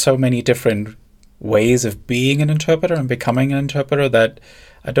 and there are so many different ways of being an interpreter and becoming an interpreter that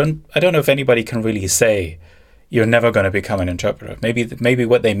I don't know if anybody can really say you're never going to become an interpreter. Maybe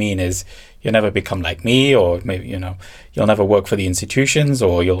what they mean is you'll never become like me, or maybe you'll never work for the institutions,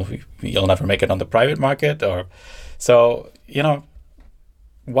 or you'll never make it on the private market, or so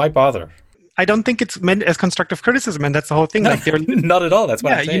why bother? I don't think it's meant as constructive criticism, and that's the whole thing. No, like not at all. That's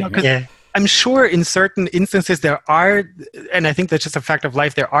what I'm saying. I'm sure in certain instances there are, and I think that's just a fact of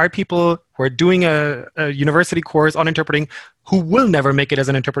life, there are people who are doing a university course on interpreting who will never make it as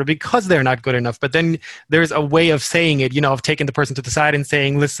an interpreter because they're not good enough. But then there's a way of saying it, of taking the person to the side and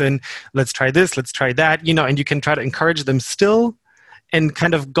saying, listen, let's try this, let's try that, and you can try to encourage them still and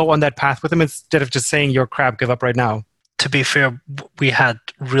kind of go on that path with them instead of just saying, you're crap, give up right now. To be fair, we had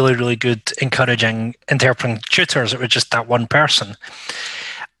really, really good, encouraging interpreting tutors. It was just that one person.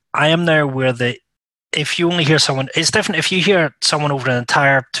 I am now where if you only hear someone, it's different if you hear someone over an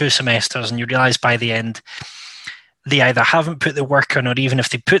entire 2 semesters and you realise by the end they either haven't put the work in, or even if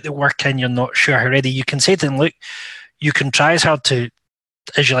they put the work in, you're not sure how ready. You can say to them, look, you can try as hard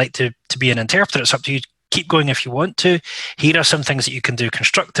as you like to be an interpreter. It's up to you. Keep going if you want to. Here are some things that you can do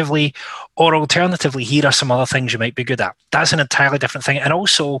constructively, or alternatively, here are some other things you might be good at. That's an entirely different thing. And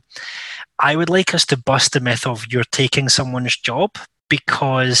also, I would like us to bust the myth of you're taking someone's job,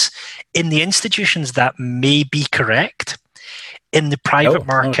 because in the institutions that may be correct. In the private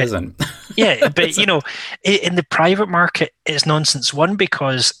market, no, it isn't. Yeah, but in the private market, it's nonsense. One,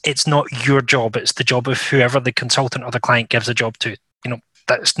 because it's not your job; it's the job of whoever the consultant or the client gives a job to.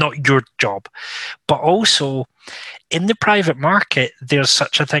 That's not your job. But also, in the private market, there's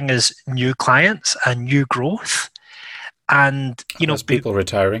such a thing as new clients and new growth, and there's people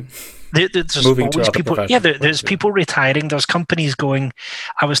retiring. There's moving always to people. Yeah, there's people retiring. There's companies going.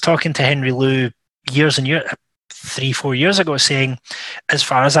 I was talking to Henry Liu years and years. 3-4 years ago, saying, as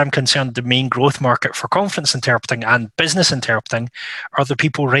far as I'm concerned, the main growth market for conference interpreting and business interpreting are the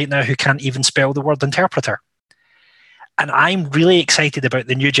people right now who can't even spell the word interpreter. And I'm really excited about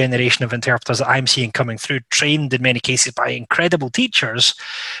the new generation of interpreters that I'm seeing coming through, trained in many cases by incredible teachers,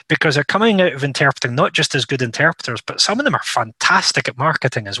 because they're coming out of interpreting not just as good interpreters, but some of them are fantastic at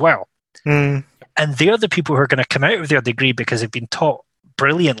marketing as well. And they're the people who are going to come out of their degree because they've been taught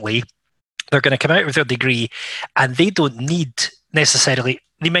brilliantly. They're going to come out with their degree, and they don't need necessarily,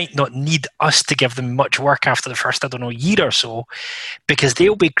 they might not need us to give them much work after the first, year or so, because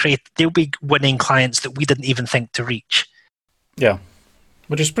they'll be winning clients that we didn't even think to reach. Yeah,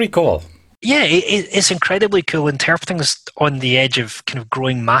 which is pretty cool. Yeah, it's incredibly cool. Interpreting is on the edge of kind of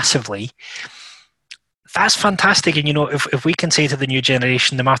growing massively. That's fantastic. And, if we can say to the new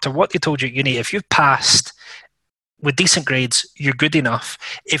generation, no matter what they told you at uni, if you've passed with decent grades, you're good enough.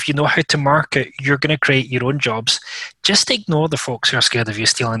 If you know how to market, you're going to create your own jobs. Just ignore the folks who are scared of you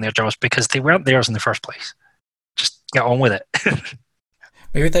stealing their jobs, because they weren't theirs in the first place. Just get on with it.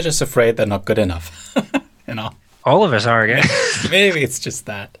 Maybe they're just afraid they're not good enough. All of us are, I guess. Maybe it's just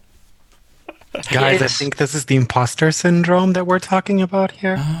that. Guys, I think this is the imposter syndrome that we're talking about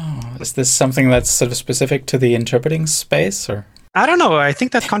here. Oh, is this something that's sort of specific to the interpreting space, or? I don't know. I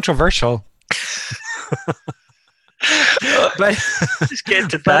think that's controversial. But Just get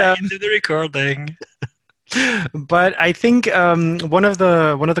to but, that into the recording. but I think one of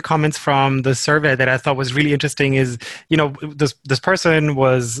the comments from the survey that I thought was really interesting is, this person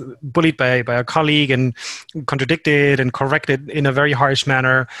was bullied by a colleague and contradicted and corrected in a very harsh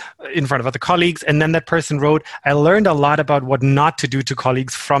manner in front of other colleagues, and then that person wrote, "I learned a lot about what not to do to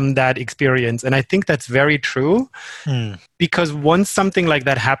colleagues from that experience," and I think that's very true, because once something like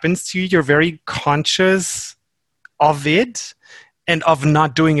that happens to you, you're very conscious of it and of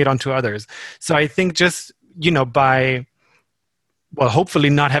not doing it onto others. So I think just by, well, hopefully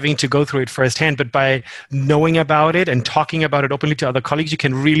not having to go through it firsthand, but by knowing about it and talking about it openly to other colleagues, you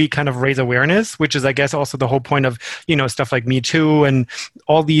can really kind of raise awareness, which is, I guess, also the whole point of, stuff like Me Too and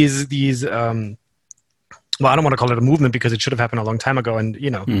all these well, I don't want to call it a movement because it should have happened a long time ago. And,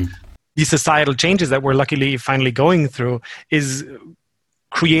 these societal changes that we're luckily finally going through is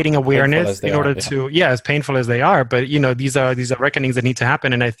creating awareness in order to, as painful as they are, but these are reckonings that need to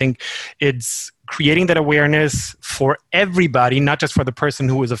happen. And I think it's creating that awareness for everybody, not just for the person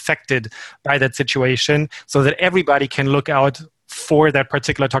who is affected by that situation, so that everybody can look out for that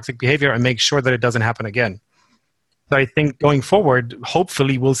particular toxic behavior and make sure that it doesn't happen again. So I think going forward,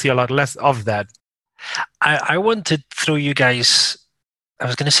 hopefully we'll see a lot less of that. I want to throw you guys, I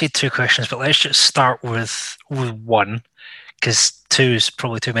was going to say 2 questions, but let's just start with one, because 2 is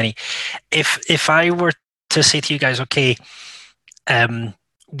probably too many. If I were to say to you guys, okay,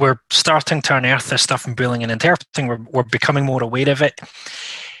 we're starting to unearth this stuff in bullying and interpreting, we're becoming more aware of it.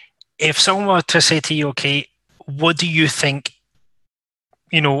 If someone were to say to you, okay, what do you think,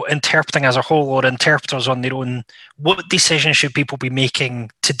 interpreting as a whole or interpreters on their own, what decisions should people be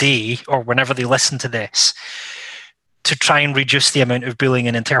making today or whenever they listen to this to try and reduce the amount of bullying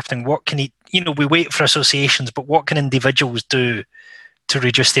and interpreting? What can we wait for associations, but what can individuals do to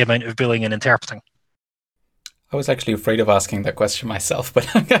reduce the amount of bullying and interpreting? I was actually afraid of asking that question myself, but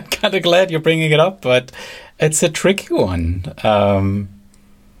I'm kind of glad you're bringing it up. But it's a tricky one.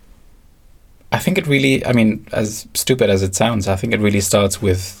 I think it really, as stupid as it sounds, I think it really starts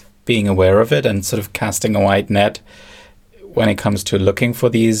with being aware of it and sort of casting a wide net when it comes to looking for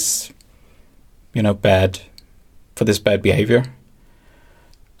these, bad behavior.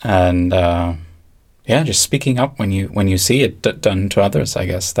 And just speaking up when you see it done to others. I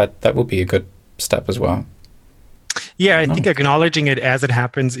guess that would be a good step as well. Yeah, I think acknowledging it as it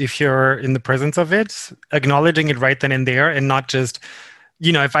happens, if you're in the presence of it, acknowledging it right then and there, and not just,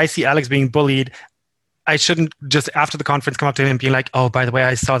 if I see Alex being bullied, I shouldn't just after the conference come up to him and be like, "Oh, by the way,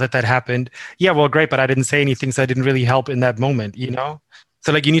 I saw that happened." Yeah, well, great, but I didn't say anything, so I didn't really help in that moment,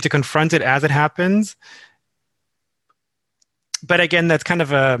 So you need to confront it as it happens. But again, that's kind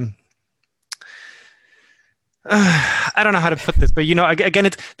of I don't know how to put this, but again,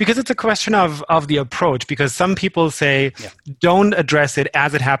 it's because it's a question of the approach, because some people say, don't address it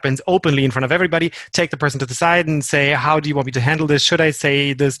as it happens openly in front of everybody. Take the person to the side and say, how do you want me to handle this? Should I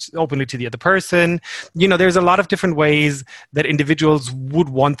say this openly to the other person? There's a lot of different ways that individuals would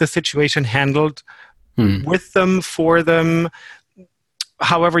want the situation handled with them, for them,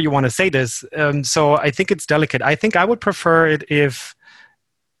 however you want to say this. So I think it's delicate. I think I would prefer it if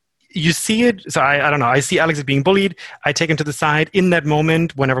you see it. So I don't know. I see Alex is being bullied. I take him to the side in that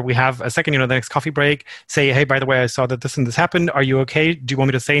moment. Whenever we have a second, the next coffee break, say, "Hey, by the way, I saw that this and this happened. Are you okay? Do you want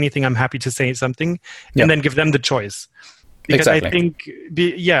me to say anything? I'm happy to say something," and then give them the choice. Because exactly.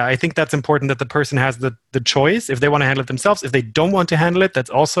 I think that's important, that the person has the choice if they want to handle it themselves. If they don't want to handle it, that's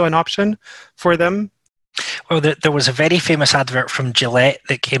also an option for them. Well, there was a very famous advert from Gillette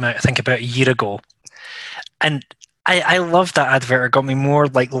that came out, I think, about a year ago, and I loved that advert. It got me more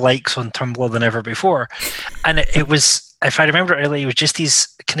likes on Tumblr than ever before. And it was, if I remember it rightly, it was just these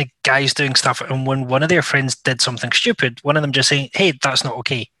kind of guys doing stuff. And when one of their friends did something stupid, one of them just saying, "Hey, that's not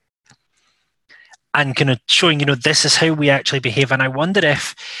okay." And kind of showing, this is how we actually behave. And I wonder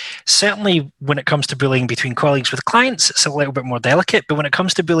if, certainly when it comes to bullying between colleagues with clients, it's a little bit more delicate. But when it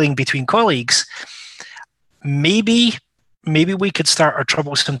comes to bullying between colleagues, maybe we could start a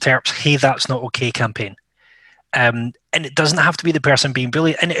Troublesome Terps "Hey, that's not okay" campaign. And it doesn't have to be the person being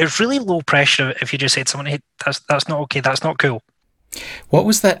bullied. And it's really low pressure if you just say to someone, "Hey, that's not okay, that's not cool." What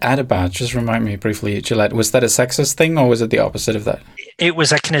was that ad about? Just remind me briefly, Gillette. Was that a sexist thing, or was it the opposite of that? It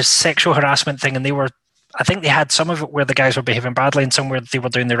was a kind of sexual harassment thing, and I think they had some of it where the guys were behaving badly and some where they were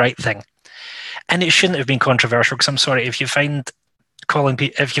doing the right thing. And it shouldn't have been controversial, because I'm sorry, if you find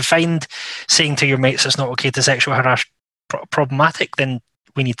saying to your mates it's not okay to sexual harass problematic, then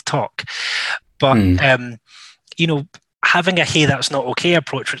we need to talk. But having a "Hey, that's not okay"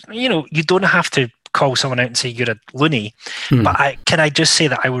 approach, you don't have to call someone out and say you're a loony. But can I just say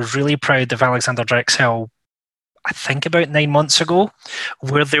that I was really proud of Alexander Drexel I think about 9 months ago,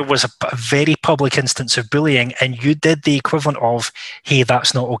 where there was a very public instance of bullying, and you did the equivalent of, hey,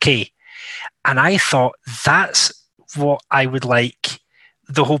 that's not okay. And I thought that's what I would like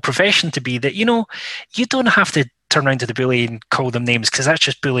the whole profession to be, that, you don't have to turn around to the bully and call them names, because that's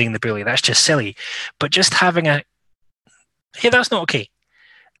just bullying the bully. That's just silly. But just having hey, that's not okay.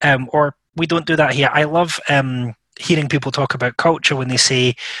 Or we don't do that here. I love hearing people talk about culture when they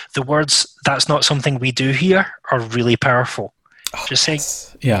say the words, that's not something we do here, are really powerful. Just saying,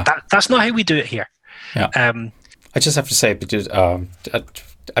 that's not how we do it here. Yeah. I just have to say, because I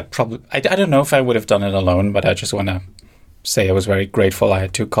don't know if I would have done it alone, but I just want to say I was very grateful I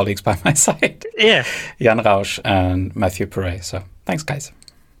had two colleagues by my side. Yeah. Jan Rausch and Matthew Perret. So thanks, guys.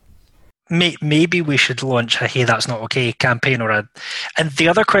 Maybe we should launch a "Hey, that's not okay" campaign, and the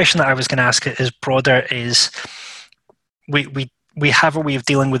other question that I was going to ask is broader. Is we have a way of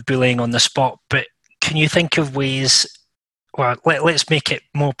dealing with bullying on the spot, but can you think of ways? Well, let's make it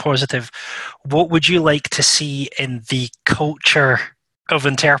more positive. What would you like to see in the culture of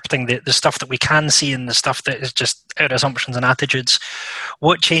interpreting, the stuff that we can see and the stuff that is just our assumptions and attitudes?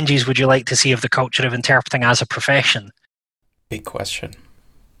 What changes would you like to see of the culture of interpreting as a profession? Big question.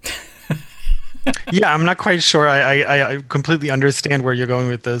 Yeah, I'm not quite sure. I completely understand where you're going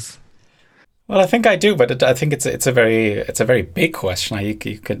with this. Well, I think I do, but I think it's a very big question. You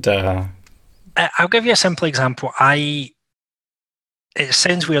could. I'll give you a simple example. It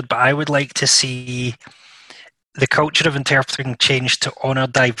sounds weird, but I would like to see the culture of interpreting change to honour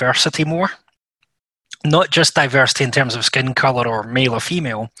diversity more. Not just diversity in terms of skin colour or male or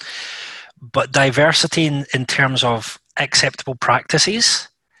female, but diversity in terms of acceptable practices.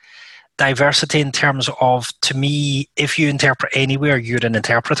 Diversity in terms of, to me, if you interpret anywhere, you're an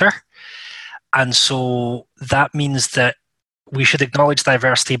interpreter. And so that means that we should acknowledge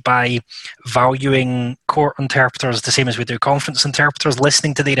diversity by valuing court interpreters the same as we do conference interpreters,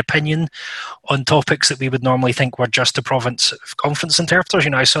 listening to their opinion on topics that we would normally think were just the province of conference interpreters.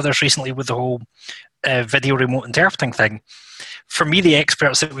 I saw this recently with the whole video remote interpreting thing. For me, the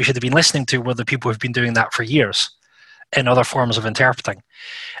experts that we should have been listening to were the people who've been doing that for years in other forms of interpreting.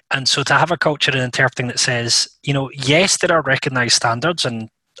 And so to have a culture in interpreting that says, yes, there are recognized standards. And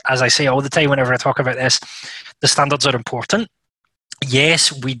as I say all the time whenever I talk about this, the standards are important.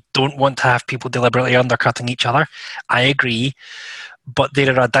 Yes, we don't want to have people deliberately undercutting each other. I agree. But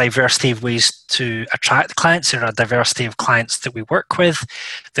there are a diversity of ways to attract clients. There are a diversity of clients that we work with.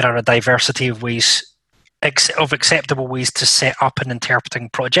 There are a diversity of ways, of acceptable ways to set up an interpreting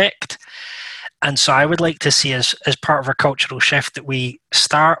project. And so I would like to see, as part of our cultural shift, that we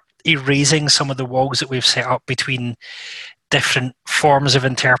start erasing some of the walls that we've set up between different forms of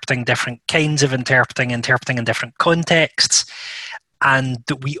interpreting, different kinds of interpreting in different contexts, and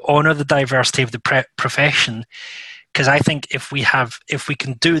that we honour the diversity of the profession. Because I think if we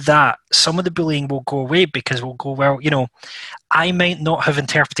can do that, some of the bullying will go away, because we'll go, well, I might not have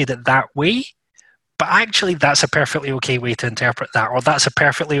interpreted it that way, but actually that's a perfectly okay way to interpret that, or that's a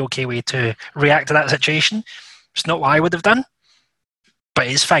perfectly okay way to react to that situation. It's not what I would have done, but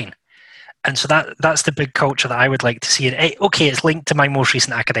it's fine. And so that's the big culture that I would like to see. And okay, it's linked to my most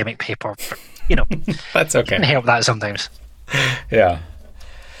recent academic paper, but, that's okay. Can help that sometimes. Yeah.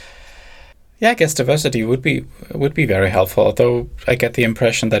 Yeah, I guess diversity would be very helpful, although I get the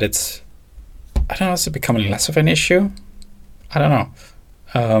impression that it's becoming less of an issue. I don't know.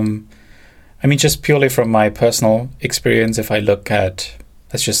 Just purely from my personal experience, if I look at,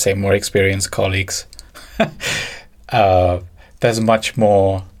 let's just say, more experienced colleagues, there's much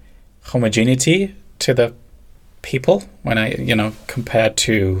more homogeneity to the people when I, compared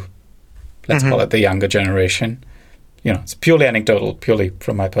to, let's call it the younger generation. It's purely anecdotal, purely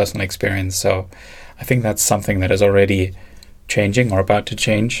from my personal experience. So I think that's something that is already changing or about to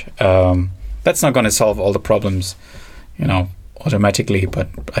change. That's not going to solve all the problems, automatically, but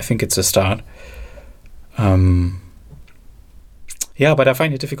I think it's a start. But I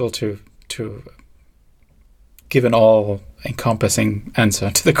find it difficult to give an all-encompassing answer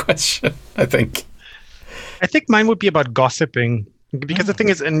to the question, I think. I think mine would be about gossiping. Because the thing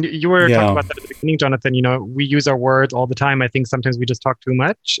is, and you were talking about that at the beginning, Jonathan, we use our words all the time. I think sometimes we just talk too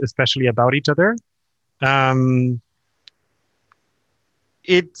much, especially about each other. Let's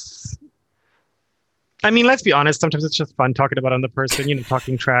be honest, sometimes it's just fun talking about another person,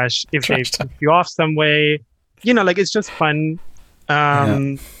 talking trash. If they piss you off some way, it's just fun.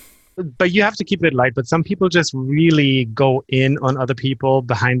 But you have to keep it light. But some people just really go in on other people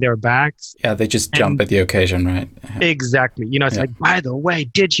behind their backs. Yeah, they just jump at the occasion, right? Yeah. Exactly. It's like, by the way,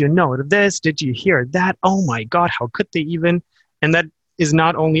 did you know this? Did you hear that? Oh my God, how could they even? And that is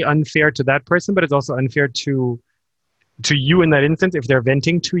not only unfair to that person, but it's also unfair to to you in that instance, if they're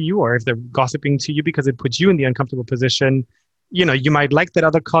venting to you or if they're gossiping to you, because it puts you in the uncomfortable position. You might like that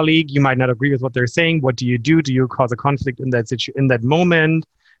other colleague, you might not agree with what they're saying. What do you do? Do you cause a conflict in that moment?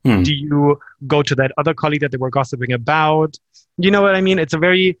 Do you go to that other colleague that they were gossiping about? You know what I mean? It's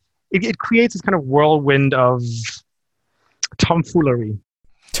it creates this kind of whirlwind of tomfoolery.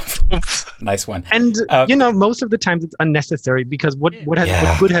 Nice one. And most of the times it's unnecessary, because what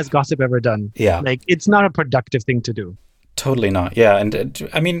good has gossip ever done? Yeah, like, it's not a productive thing to do. Totally not. Yeah, and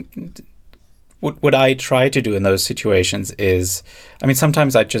I mean, what I try to do in those situations is, I mean,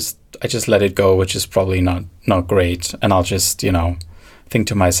 sometimes I just let it go, which is probably not great, and I'll just think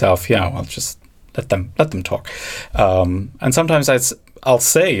to myself, I'll just let them talk, and sometimes I'll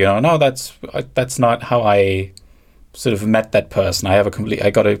say, no, that's not how I sort of met that person. I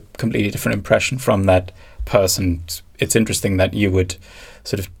got a completely different impression from that person. It's interesting that you would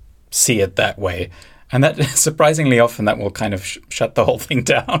sort of see it that way, and that surprisingly often that will kind of shut the whole thing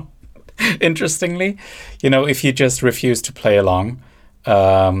down. Interestingly, if you just refuse to play along,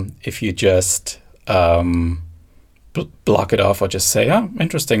 if you just block it off or just say, oh,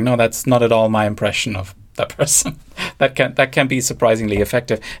 interesting, no, that's not at all my impression of that person, that can be surprisingly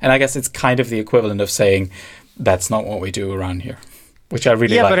effective. And I guess it's kind of the equivalent of saying, that's not what we do around here, which I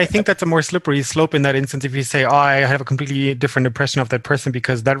really like. Yeah, but I think that's a more slippery slope in that instance if you say, oh, I have a completely different impression of that person,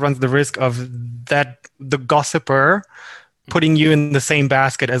 because that runs the risk of the gossiper putting you in the same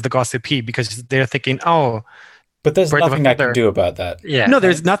basket as the gossipee, because they're thinking, oh, but there's nothing I can do about that. Yeah. No,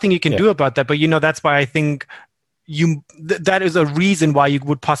 there's nothing you can do about that. But that's why I think that is a reason why you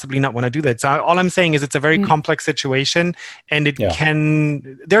would possibly not want to do that. So all I'm saying is it's a very complex situation, and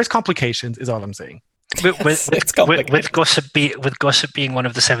there's complications is all I'm saying. With gossip being one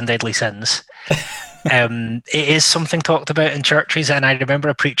of the 7 deadly sins, it is something talked about in churches. And I remember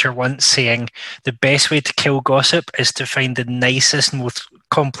a preacher once saying the best way to kill gossip is to find the nicest, most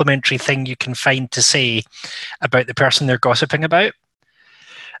complimentary thing you can find to say about the person they're gossiping about.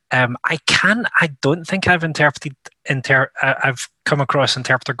 I don't think I've I've come across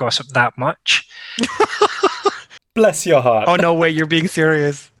interpreter gossip that much. Bless your heart. Oh, no way, you're being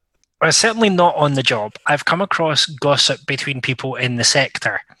serious. Well, certainly not on the job. I've come across gossip between people in the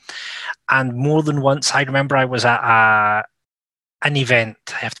sector. And more than once, I remember I was at an event.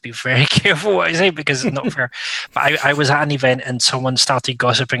 I have to be very careful what I say because it's not fair. But I was at an event and someone started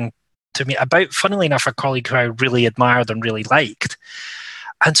gossiping to me about, funnily enough, a colleague who I really admired and really liked.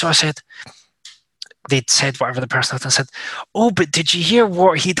 And so I said, they'd said whatever the person had, and said, oh, but did you hear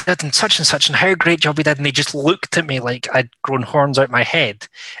what he did and how great job he did? And they just looked at me like I'd grown horns out my head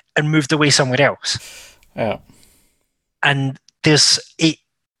and moved away somewhere else. Yeah. And it's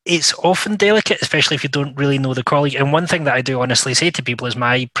often delicate, especially if you don't really know the colleague. And one thing that I do honestly say to people is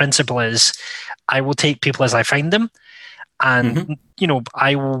my principle is I will take people as I find them. And,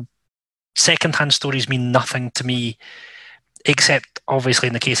 I will, secondhand stories mean nothing to me, except obviously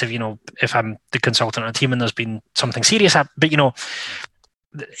in the case of, if I'm the consultant on a team and there's been something serious happen. But,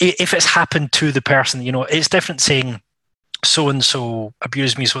 if it's happened to the person, it's different saying so-and-so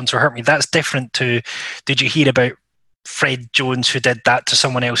abused me, so-and-so hurt me. That's different to, did you hear about Fred Jones who did that to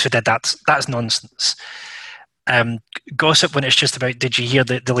someone else who did that? That's nonsense. Gossip, when it's just about, did you hear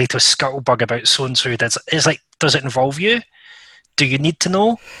the latest scuttlebug about so-and-so who did, it's like, does it involve you? Do you need to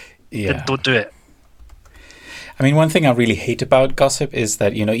know? Yeah. Then don't do it. I mean, one thing I really hate about gossip is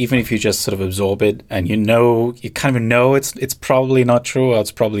that, even if you just sort of absorb it and you kind of know it's probably not true, or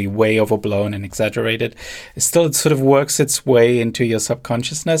it's probably way overblown and exaggerated, it sort of works its way into your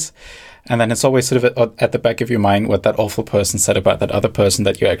subconsciousness. And then it's always sort of at the back of your mind what that awful person said about that other person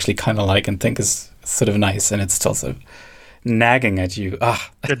that you actually kind of like and think is sort of nice, and it's still sort of nagging at you.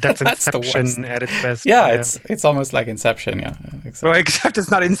 That's Inception at its best. Yeah, it's almost like Inception. Yeah, exactly. Well, except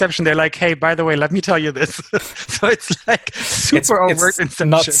it's not Inception. They're like, hey, by the way, let me tell you this. So it's like super overt Inception.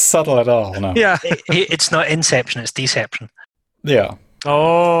 Not subtle at all. No. Yeah, it's not Inception. It's Deception. Yeah.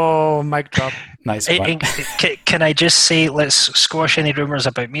 Oh, mic drop. Nice one. Can I just say, let's squash any rumours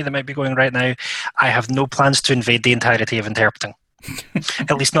about me that might be going right now. I have no plans to invade the entirety of interpreting.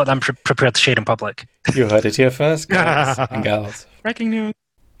 At least not that I'm prepared to share in public. You heard it here first, guys and gals. Breaking news.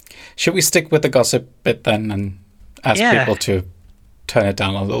 Should we stick with the gossip bit then and ask people to turn it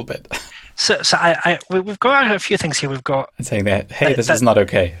down a little bit? So we've got a few things here. We've got saying that, hey, this is not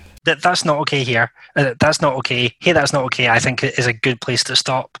okay. That's not okay here. That's not okay. Hey, that's not okay. I think it is a good place to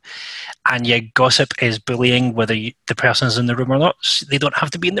stop. And yeah, gossip is bullying, whether the person's in the room or not. They don't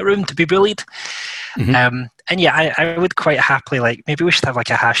have to be in the room to be bullied. Mm-hmm. And yeah, I would quite happily, maybe we should have a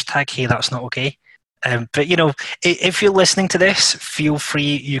hashtag, hey, that's not okay. But if you're listening to this, feel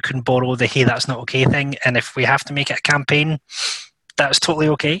free. You can borrow the "Hey, that's not okay" thing, and if we have to make it a campaign, that's totally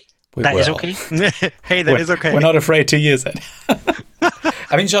okay. That is okay. Hey, that is okay. We're not afraid to use it.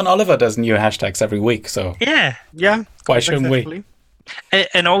 I mean, John Oliver does new hashtags every week, so yeah. Why shouldn't we?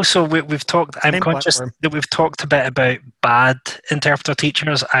 And also, we've talked. I'm conscious that we've talked a bit about bad interpreter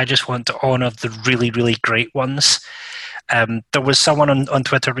teachers. I just want to honour the really, really great ones. There was someone on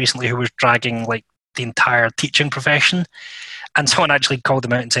Twitter recently who was dragging like the entire teaching profession, and someone actually called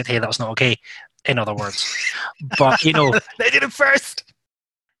them out and said, "Hey, that's not okay." In other words, but they did it first.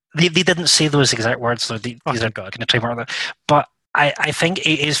 They didn't say those exact words, so these are going to trademark that. But I think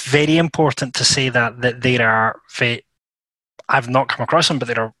it is very important to say that there are I've not come across them, but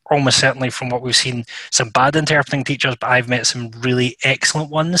there are almost certainly, from what we've seen, some bad interpreting teachers, but I've met some really excellent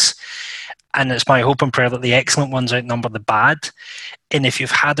ones. And it's my hope and prayer that the excellent ones outnumber the bad. And if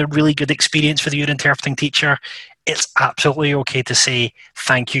you've had a really good experience with your interpreting teacher, it's absolutely okay to say,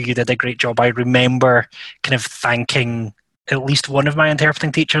 thank you, you did a great job. I remember kind of thanking at least one of my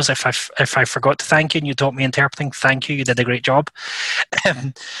interpreting teachers. If I forgot to thank you and you taught me interpreting, thank you, you did a great job.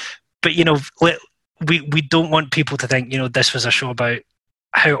 But, we don't want people to think, this was a show about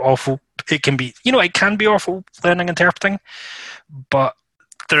how awful it can be. It can be awful learning interpreting, but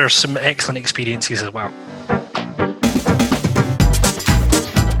there are some excellent experiences as well.